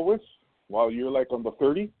run the ball with while you're like on the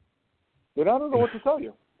 30, then I don't know what to tell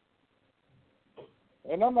you.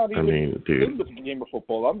 And I'm not even in the game of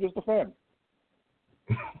football. I'm just a fan.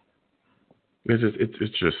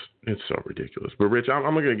 It's so ridiculous. But Rich, I'm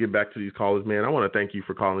going to get back to these callers, man. I want to thank you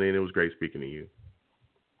for calling in. It was great speaking to you.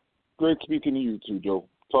 Great speaking to you too, Joe.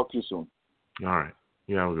 Talk to you soon. All right.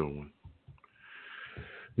 You have a good one.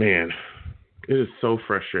 Man, it is so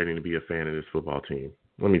frustrating to be a fan of this football team.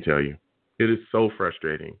 Let me tell you. It is so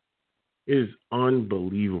frustrating. It is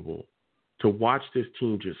unbelievable to watch this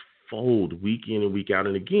team just fold week in and week out.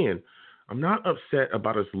 And again, I'm not upset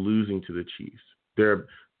about us losing to the Chiefs.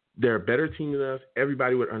 They're a better team than us.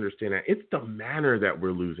 Everybody would understand that. It's the manner that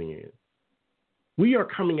we're losing in. We are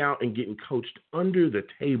coming out and getting coached under the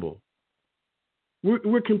table.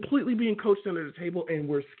 We're completely being coached under the table, and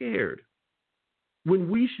we're scared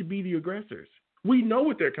when we should be the aggressors. We know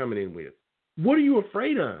what they're coming in with. What are you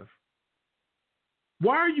afraid of?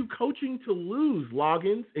 Why are you coaching to lose,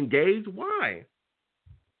 Loggins and Gaze? Why?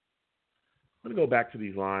 I'm going to go back to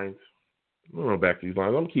these lines. I'm going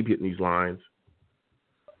to keep hitting these lines.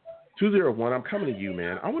 201, I'm coming to you,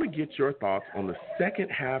 man. I want to get your thoughts on the second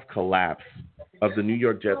half collapse of the New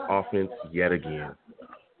York Jets offense yet again.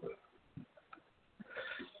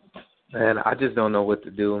 Man, I just don't know what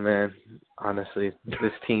to do, man. Honestly,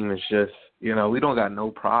 this team is just, we don't got no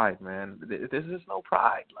pride, man. There's just no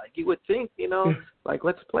pride. Like, you would think, like,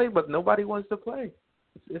 let's play, but nobody wants to play.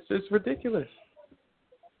 It's just ridiculous.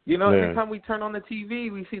 Every time we turn on the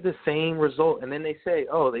TV, we see the same result, and then they say,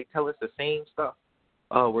 they tell us the same stuff.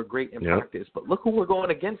 Oh, we're great in practice. But look who we're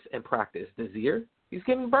going against in practice. Desir, he's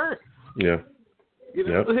getting burnt. Yeah.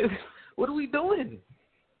 What are we doing?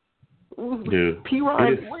 Dude,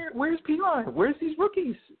 P-Ryan, where's P-Ryan? Where's these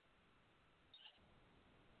rookies?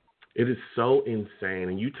 It is so insane.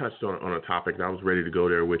 And you touched on a topic, and I was ready to go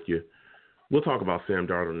there with you. We'll talk about Sam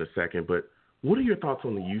Darnold in a second, but what are your thoughts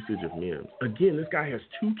on the usage of Mims? Again, this guy has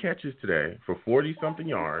 2 catches today for 40-something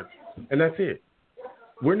yards, and that's it.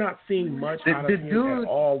 We're not seeing much out of him at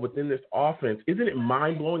all within this offense. Isn't it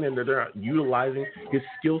mind-blowing that they're not utilizing his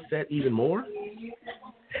skill set even more?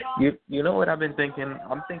 You know what I've been thinking?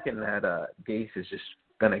 I'm thinking that Gase is just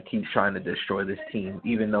going to keep trying to destroy this team,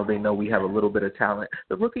 even though they know we have a little bit of talent.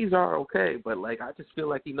 The rookies are okay, but, I just feel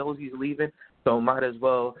like he knows he's leaving, so might as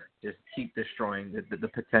well just keep destroying the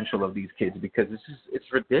potential of these kids because it's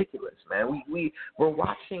ridiculous, man. We're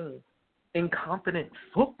watching incompetent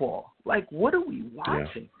football. Like, what are we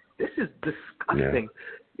watching? Yeah. This is disgusting.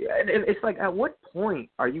 Yeah. And it's like, at what point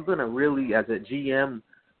are you going to really, as a GM,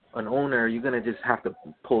 an owner, you're going to just have to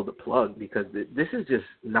pull the plug because this is just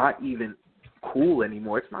not even cool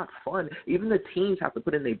anymore. It's not fun. Even the teams have to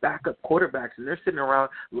put in their backup quarterbacks, and they're sitting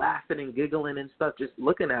around laughing and giggling and stuff, just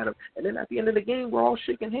looking at them. And then at the end of the game, we're all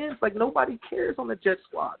shaking hands like nobody cares on the Jet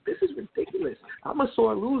squad. This is ridiculous. I'm a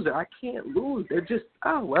sore loser. I can't lose. They're just,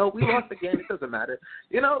 we lost again. It doesn't matter.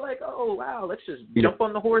 Oh, wow, let's just jump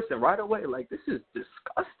on the horse and ride away. Like, this is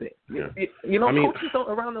disgusting. Yeah. Coaches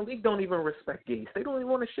around the league don't even respect Gase. They don't even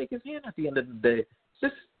want to shake his hand at the end of the day. It's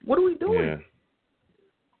just, what are we doing? Yeah.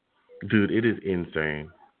 Dude, it is insane.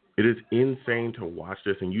 It is insane to watch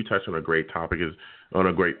this, and you touched on a great topic, on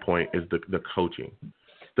a great point, is the coaching.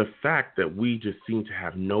 The fact that we just seem to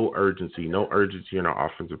have no urgency in our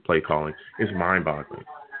offensive play calling is mind-boggling.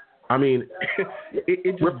 I mean,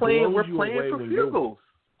 it just we're playing blows you for away field goals.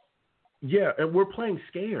 Yeah, and we're playing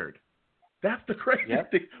scared. That's the crazy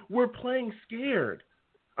thing. We're playing scared.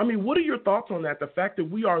 I mean, what are your thoughts on that? The fact that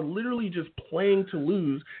we are literally just playing to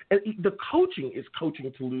lose, and the coaching is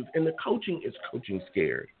coaching to lose, and the coaching is coaching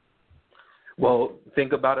scared. Well,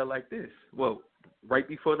 think about it like this. Well, right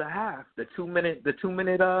before the half, the two minute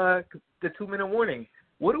warning.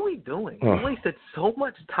 What are we doing? We wasted so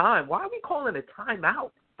much time. Why are we calling a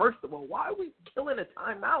timeout? First of all, why are we killing a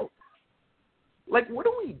timeout? Like, what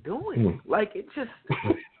are we doing? Like, it just.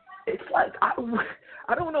 it's like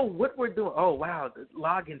I don't know what we're doing. Oh, wow,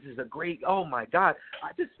 Loggins is a great – oh, my God.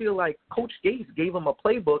 I just feel like Coach Gates gave him a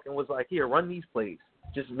playbook and was like, here, run these plays.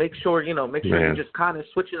 Just make sure you just kind of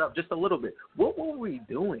switch it up just a little bit. What were we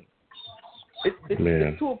doing?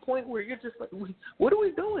 It's to a point where you're just like, what are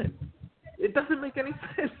we doing? It doesn't make any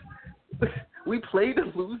sense. We play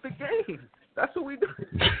to lose the game. That's what we do.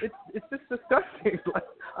 It's just disgusting. Like,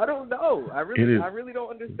 I don't know. I really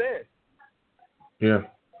don't understand. Yeah.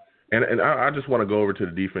 And I just want to go over to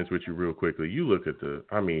the defense with you real quickly. You look at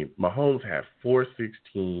Mahomes had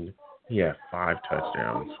 416. He had 5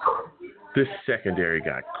 touchdowns. This secondary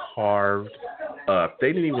got carved up.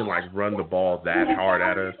 They didn't even run the ball that hard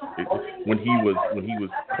at us when he was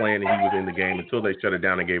playing and he was in the game until they shut it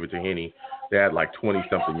down and gave it to Henne. They had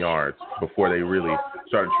 20-something yards before they really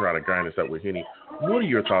started trying to grind us up with Henne. What are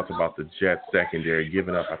your thoughts about the Jets secondary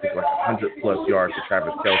giving up, I think, 100-plus yards to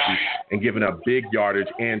Travis Kelce and giving up big yardage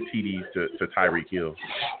and TDs to Tyreek Hill?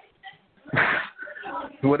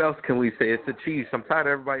 What else can we say? It's the Chiefs. I'm tired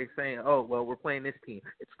of everybody saying, oh, well, we're playing this team.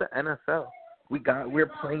 It's the NFL.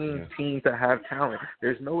 We're playing teams that have talent.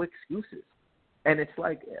 There's no excuses. And it's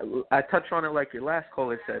like, I touched on it like your last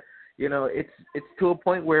caller said, it's to a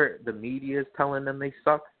point where the media is telling them they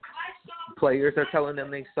suck. Players are telling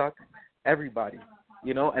them they suck. Everybody,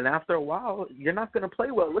 and after a while, you're not going to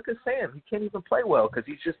play well. Look at Sam. He can't even play well because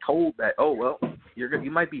he's just told that, oh, well,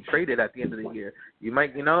 you might be traded at the end of the year. You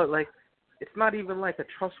might, it's not even like a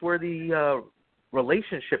trustworthy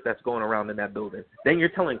relationship that's going around in that building. Then you're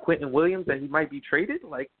telling Quentin Williams that he might be traded?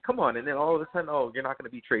 Like, come on. And then all of a sudden, oh, you're not going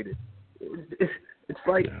to be traded. It's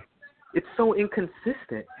like, it's so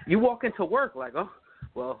inconsistent. You walk into work like, oh,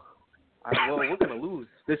 well, we're going to lose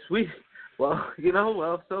this week. Well,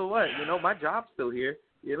 so what? My job's still here.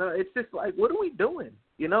 It's just like, what are we doing?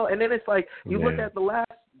 And then it's like, you look at the last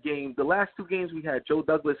 2 games we had, Joe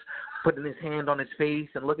Douglas putting his hand on his face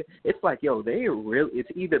and looking. It's like, it's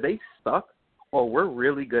either they suck or we're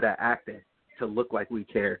really good at acting to look like we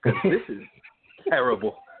care because this is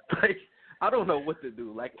terrible. Like, I don't know what to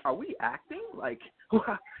do. Like, are we acting? Like,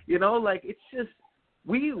 it's just,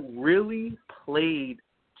 we really played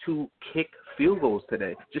to kick field goals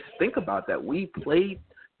today. Just think about that. We played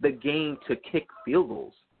the game to kick field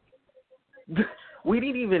goals. We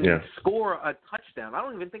didn't even score a touchdown. I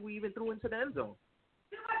don't even think we even threw into the end zone.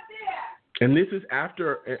 And this is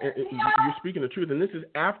after, you're speaking the truth, and this is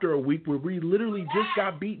after a week where we literally just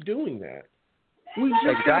got beat doing that. We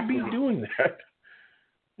just got beat doing that.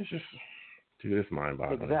 It's just, dude, it's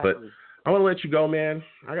mind-boggling. Exactly. But I want to let you go, man.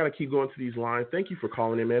 I got to keep going to these lines. Thank you for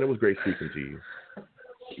calling in, man. It was great speaking to you.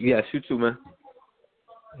 Yes, you too, man.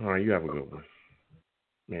 All right, you have a good one.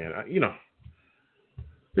 Man,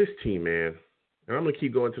 this team, man, and I'm going to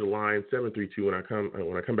keep going to the line, 732. When I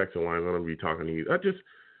come back to the line, I'm going to be talking to you.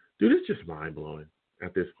 Dude, it's just mind-blowing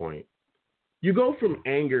at this point. You go from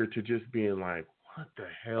anger to just being like, what the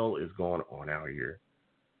hell is going on out here?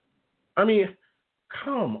 I mean,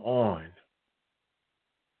 come on.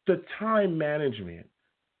 The time management,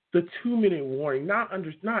 the 2-minute warning, not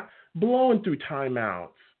blowing through timeouts.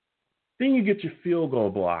 Then you get your field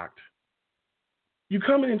goal blocked. You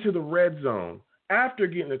coming into the red zone after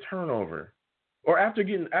getting a turnover, or after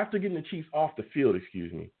getting the Chiefs off the field,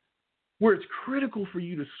 where it's critical for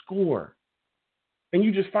you to score, and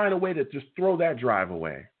you just find a way to just throw that drive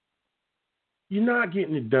away. You're not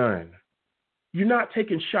getting it done. You're not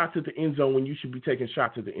taking shots at the end zone when you should be taking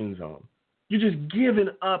shots at the end zone. You're just giving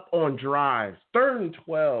up on drives, 3rd and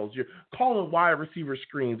 12s. You're calling wide receiver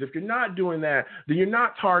screens. If you're not doing that, then you're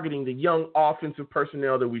not targeting the young offensive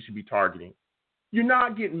personnel that we should be targeting. You're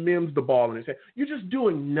not getting Mims the ball in his hand. You're just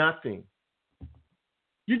doing nothing.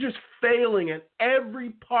 You're just failing at every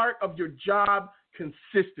part of your job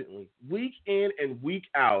consistently, week in and week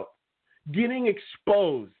out, getting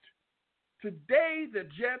exposed. Today, the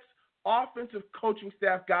Jets' offensive coaching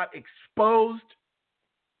staff got exposed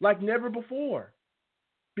like never before,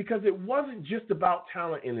 because it wasn't just about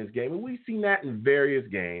talent in this game, and we've seen that in various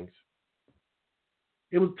games.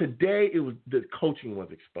 The coaching was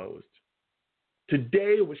exposed.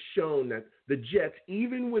 Today it was shown that the Jets,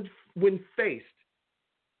 even when faced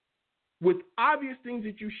with obvious things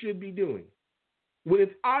that you should be doing, when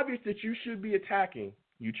it's obvious that you should be attacking,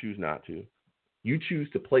 you choose not to. You choose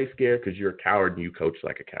to play scared because you're a coward and you coach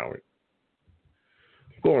like a coward.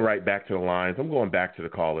 Going right back to the lines. I'm going back to the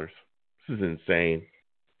callers. This is insane.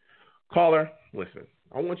 Caller, listen,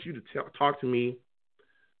 I want you to talk to me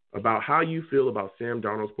about how you feel about Sam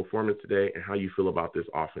Darnold's performance today and how you feel about this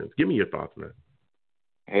offense. Give me your thoughts, man.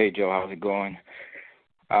 Hey, Joe, how's it going?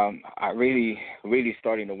 I really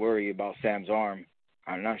starting to worry about Sam's arm.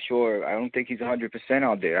 I'm not sure. I don't think he's 100%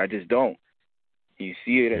 out there. I just don't. You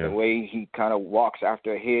see it in the way he kind of walks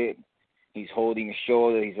after a hit. He's holding his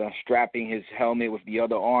shoulder. He's unstrapping his helmet with the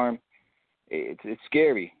other arm. It's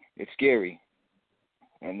scary. It's scary.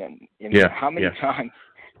 And then how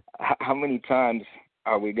many times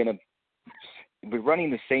are we gonna? We're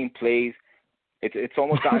running the same plays. It's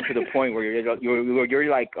almost gotten to the point where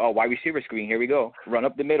you're like, oh, wide receiver screen. Here we go. Run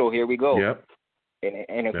up the middle. Here we go. Yep.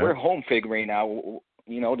 And if we're home figuring out,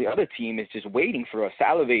 the other team is just waiting for us,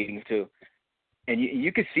 salivating to. And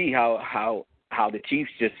you can see how the Chiefs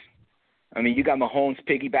just, I mean, you got Mahomes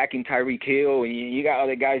piggybacking Tyreek Hill, and you got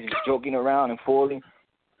other guys just joking around and fooling.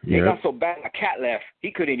 It got so bad, a cat left.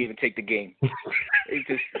 He couldn't even take the game.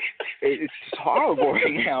 It's horrible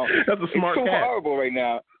right now. That's a smart cat. It's so horrible right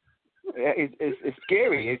now. It's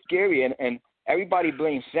scary. It's scary, and everybody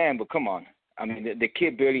blames Sam, but come on. I mean, the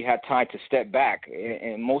kid barely had time to step back,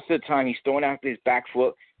 and most of the time he's throwing after his back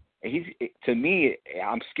foot. To me,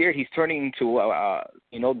 I'm scared he's turning into,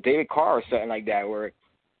 David Carr or something like that, where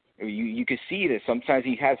you can see that sometimes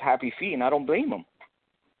he has happy feet, and I don't blame him.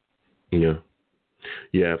 Yeah.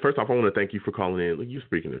 Yeah, first off, I want to thank you for calling in. Look, you're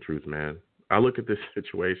speaking the truth, man. I look at this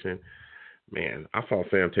situation, man, I saw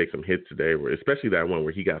Sam take some hits today, especially that one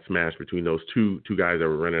where he got smashed between those two guys that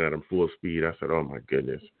were running at him full speed. I said, oh, my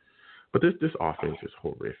goodness. But this offense is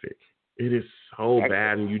horrific. It is so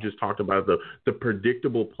bad, and you just talked about the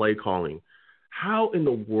predictable play calling. How in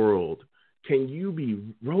the world can you be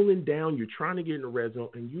rolling down, you're trying to get in the red zone,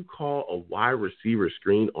 and you call a wide receiver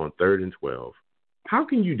screen on 3rd and 12? How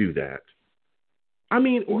can you do that? I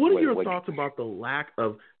mean, what are your thoughts about the lack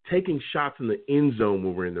of taking shots in the end zone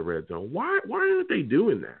when we're in the red zone? Why aren't they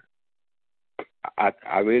doing that?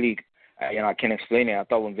 I really, I can't explain it. I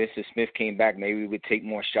thought when Vincent Smith came back, maybe we would take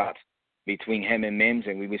more shots between him and Mims,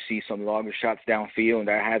 and we would see some longer shots downfield, and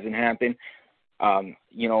that hasn't happened. I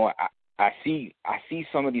see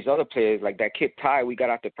some of these other players, like that kid Ty we got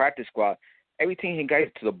out the practice squad. Everything he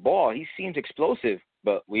gets to the ball, he seems explosive,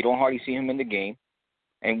 but we don't hardly see him in the game,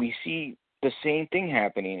 and we see the same thing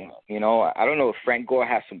happening. I don't know if Frank Gore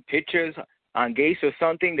has some pictures on Gase or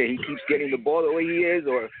something that he keeps getting the ball the way he is,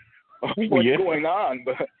 or what's going on,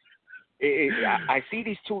 but I see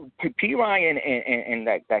these two, P. Ryan and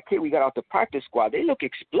that kid we got out the practice squad. They look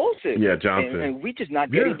explosive. Yeah, Johnson. And we just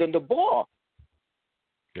not getting them the ball.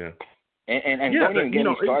 Yeah. And don't even get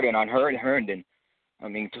me started on Herndon. I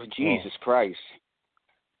mean, Jesus Christ.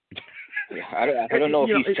 Yeah, I don't know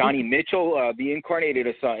if he's Johnny Mitchell reincarnated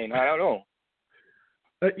or something. I don't know.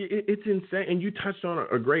 It's insane, and you touched on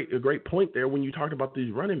a great point there when you talked about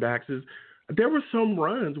these running backs. Is there were some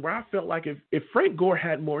runs where I felt like if Frank Gore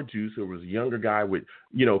had more juice or was a younger guy with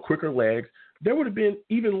quicker legs, there would have been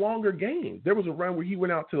even longer gains. There was a run where he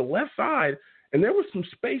went out to the left side, and there was some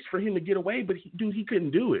space for him to get away, but he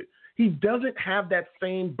couldn't do it. He doesn't have that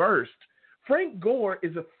same burst. Frank Gore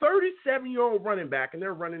is a 37-year-old running back, and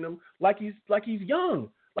they're running him like he's young,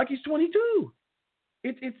 like he's 22.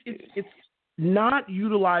 It's not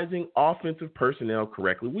utilizing offensive personnel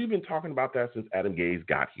correctly. We've been talking about that since Adam Gase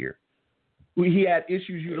got here. He had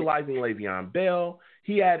issues utilizing Le'Veon Bell.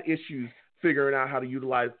 He had issues figuring out how to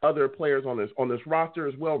utilize other players on this roster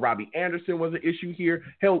as well. Robbie Anderson was an issue here.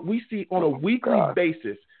 Hell, we see on a weekly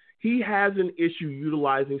basis he has an issue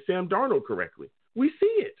utilizing Sam Darnold correctly. We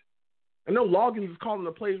see it. I know Loggins is calling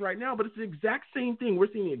the plays right now, but it's the exact same thing.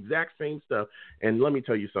 We're seeing the exact same stuff. And let me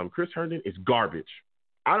tell you something. Chris Herndon is garbage.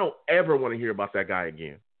 I don't ever want to hear about that guy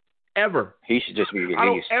again. Ever. He should just be released. I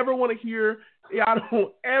don't ever want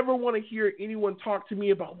to hear anyone talk to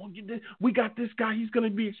me about, we got this guy, he's going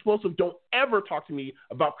to be explosive. Don't ever talk to me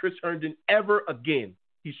about Chris Herndon ever again.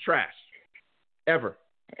 He's trash. Ever.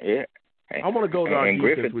 Yeah. I want to go to our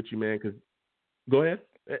defense with you, man, because go ahead.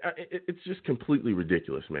 It's just completely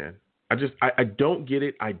ridiculous, man. I don't get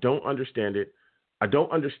it. I don't understand it. I don't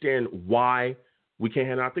understand why we can't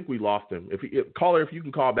handle it. I think we lost him. Caller, if you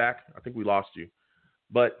can call back, I think we lost you.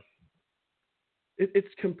 But it's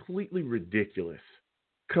completely ridiculous.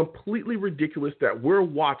 Completely ridiculous that we're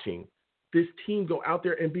watching this team go out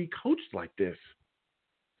there and be coached like this.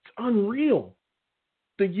 It's unreal.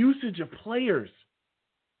 The usage of players.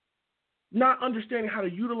 Not understanding how to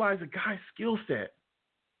utilize a guy's skill set.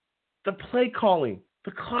 The play calling.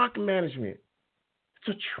 The clock management.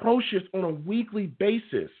 It's atrocious on a weekly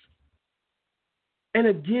basis. And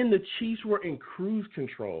again, the Chiefs were in cruise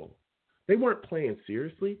control. They weren't playing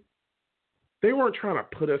seriously. They weren't trying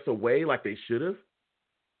to put us away like they should have.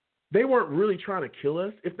 They weren't really trying to kill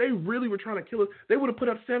us. If they really were trying to kill us, they would have put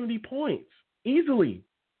up 70 points easily.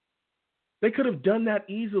 They could have done that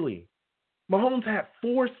easily. Mahomes had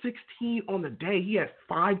 416 on the day. He had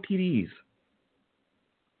 5 TDs.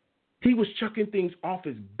 He was chucking things off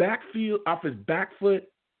his back foot,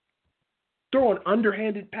 throwing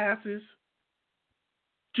underhanded passes,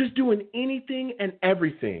 just doing anything and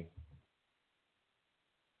everything.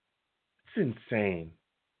 It's insane.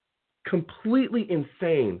 Completely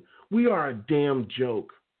insane. We are a damn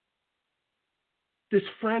joke. This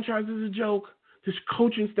franchise is a joke. This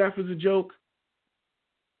coaching staff is a joke.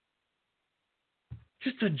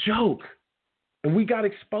 Just a joke. And we got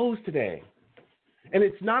exposed today. And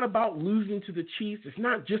it's not about losing to the Chiefs. It's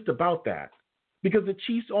not just about that. Because the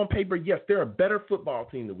Chiefs on paper, yes, they're a better football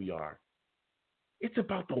team than we are. It's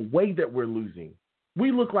about the way that we're losing.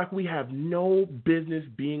 We look like we have no business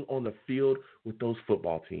being on the field with those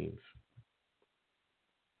football teams.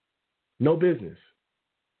 No business.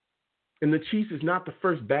 And the Chiefs is not the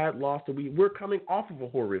first bad loss that we're coming off of a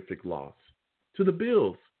horrific loss to the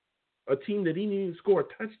Bills, a team that didn't even score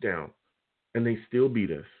a touchdown, and they still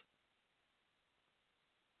beat us.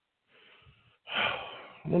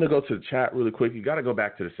 I'm going to go to the chat really quick. You got to go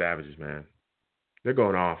back to the Savages, man. They're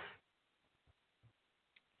going off.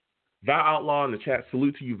 Val Outlaw in the chat,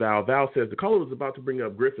 salute to you, Val. Val says the caller was about to bring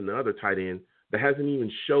up Griffin, the other tight end, that hasn't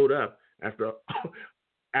even showed up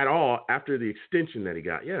at all after the extension that he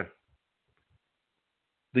got. Yeah.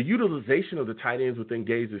 The utilization of the tight ends within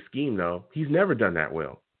Gaze's scheme, though, he's never done that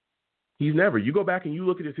well. He's never. You go back and you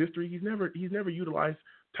look at his history, he's never utilized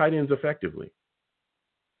tight ends effectively.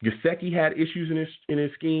 Gesicki had issues in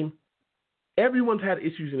his scheme. Everyone's had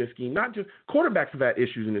issues in his scheme. Not just quarterbacks have had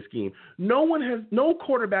issues in his scheme. No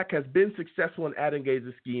quarterback has been successful in Adam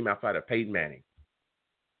Gaze's scheme outside of Peyton Manning.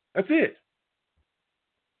 That's it.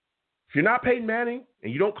 If you're not Peyton Manning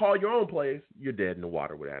and you don't call your own plays, you're dead in the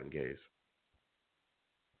water with Adam Gaze.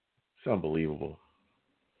 It's unbelievable.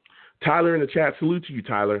 Tyler in the chat, salute to you,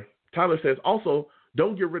 Tyler. Tyler says, also,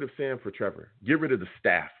 don't get rid of Sam for Trevor. Get rid of the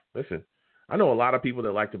staff. Listen, I know a lot of people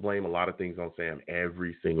that like to blame a lot of things on Sam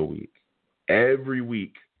every single week. Every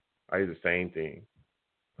week, I hear the same thing.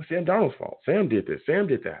 It's Sam Darnold's fault. Sam did this. Sam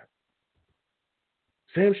did that.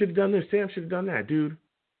 Sam should have done this. Sam should have done that. Dude,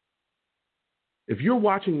 if you're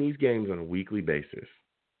watching these games on a weekly basis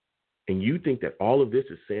and you think that all of this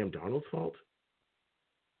is Sam Darnold's fault,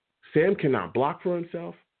 Sam cannot block for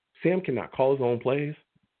himself. Sam cannot call his own plays.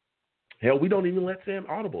 Hell, we don't even let Sam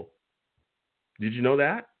audible. Did you know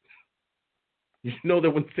that? You know that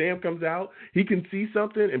when Sam comes out, he can see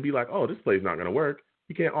something and be like, oh, this play's not going to work.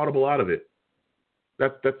 He can't audible out of it.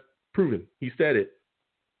 That's proven. He said it.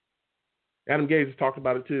 Adam Gase has talked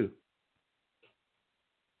about it too.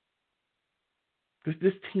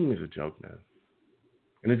 This team is a joke, man.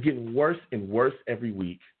 And it's getting worse and worse every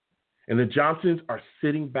week. And the Johnsons are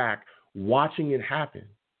sitting back watching it happen.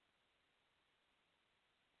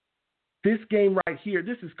 This game right here,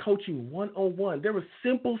 this is coaching 101. There was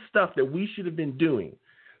simple stuff that we should have been doing.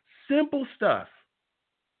 Simple stuff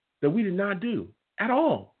that we did not do at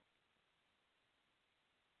all.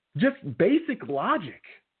 Just basic logic.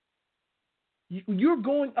 You're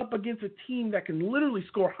going up against a team that can literally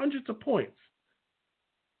score hundreds of points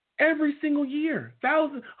every single year.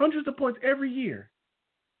 Thousands, hundreds of points every year.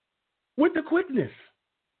 With the quickness.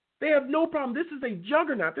 They have no problem. This is a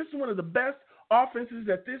juggernaut. This is one of the best offenses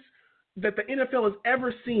that the NFL has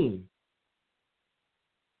ever seen.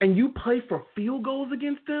 And you play for field goals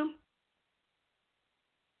against them?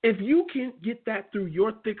 If you can't get that through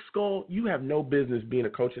your thick skull, you have no business being a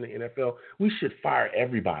coach in the NFL. We should fire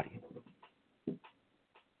everybody.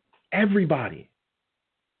 Everybody.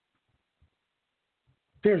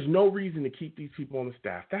 There's no reason to keep these people on the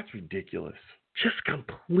staff. That's ridiculous. Just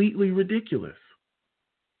completely ridiculous.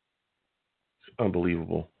 It's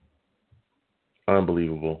unbelievable.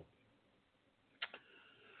 Unbelievable.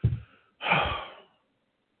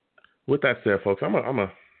 With that said, folks, I'm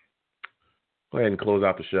gonna go ahead and close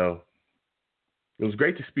out the show. It was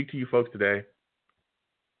great to speak to you folks today.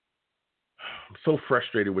 I'm so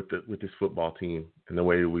frustrated with this football team and the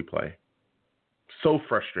way that we play. So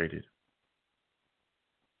frustrated.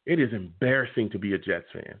 It is embarrassing to be a Jets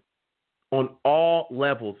fan. On all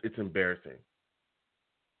levels, it's embarrassing.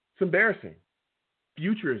 It's embarrassing.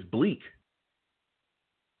 Future is bleak.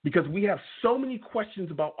 Because we have so many questions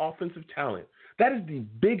about offensive talent. That is the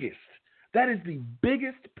biggest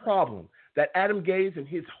problem that Adam Gase and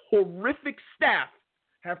his horrific staff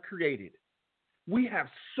have created. We have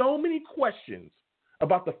so many questions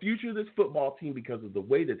about the future of this football team because of the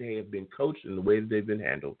way that they have been coached and the way that they've been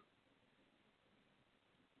handled.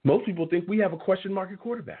 Most people think we have a question mark at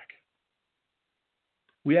quarterback.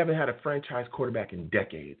 We haven't had a franchise quarterback in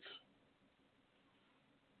decades.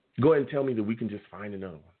 Go ahead and tell me that we can just find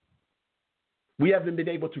another one. We haven't been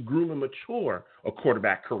able to groom and mature a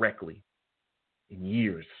quarterback correctly in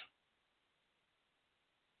years.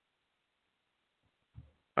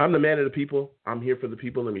 I'm the man of the people. I'm here for the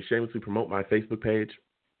people. Let me shamelessly promote my Facebook page.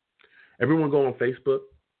 Everyone go on Facebook,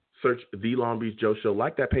 search The Long Beach Joe Show.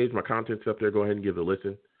 Like that page. My content's up there. Go ahead and give it a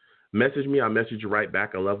listen. Message me. I'll message you right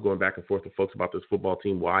back. I love going back and forth with folks about this football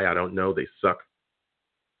team. Why? I don't know. They suck.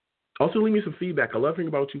 Also, leave me some feedback. I love hearing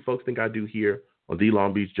about what you folks think I do here on The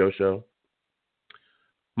Long Beach Joe Show.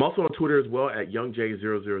 I'm also on Twitter as well at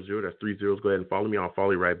YoungJ000. That's 3 zeros. Go ahead and follow me. I'll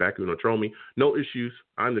follow you right back. You're going to troll me. No issues.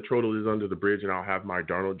 I'm the troll that is under the bridge, and I'll have my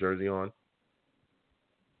Darnold jersey on.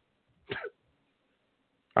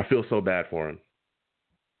 I feel so bad for him.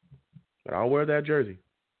 But I'll wear that jersey.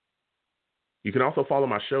 You can also follow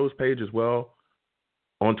my show's page as well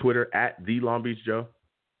on Twitter at The Long Beach Joe.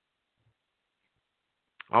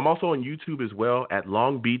 I'm also on YouTube as well at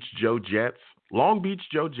Long Beach Joe Jets. Long Beach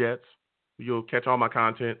Joe Jets. You'll catch all my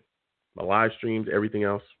content, my live streams, everything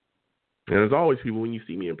else. And as always, people, when you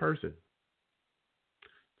see me in person,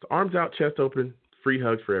 it's arms out, chest open, free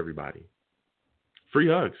hugs for everybody. Free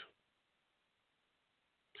hugs.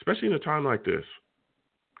 Especially in a time like this.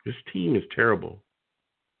 This team is terrible.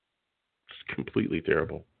 It's completely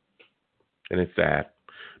terrible. And it's sad.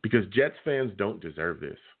 Because Jets fans don't deserve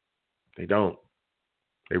this. They don't.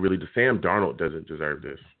 They really do. Sam Darnold doesn't deserve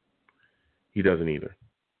this. He doesn't either.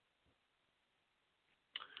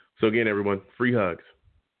 So again, everyone, free hugs.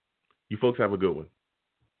 You folks have a good one.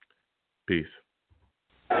 Peace.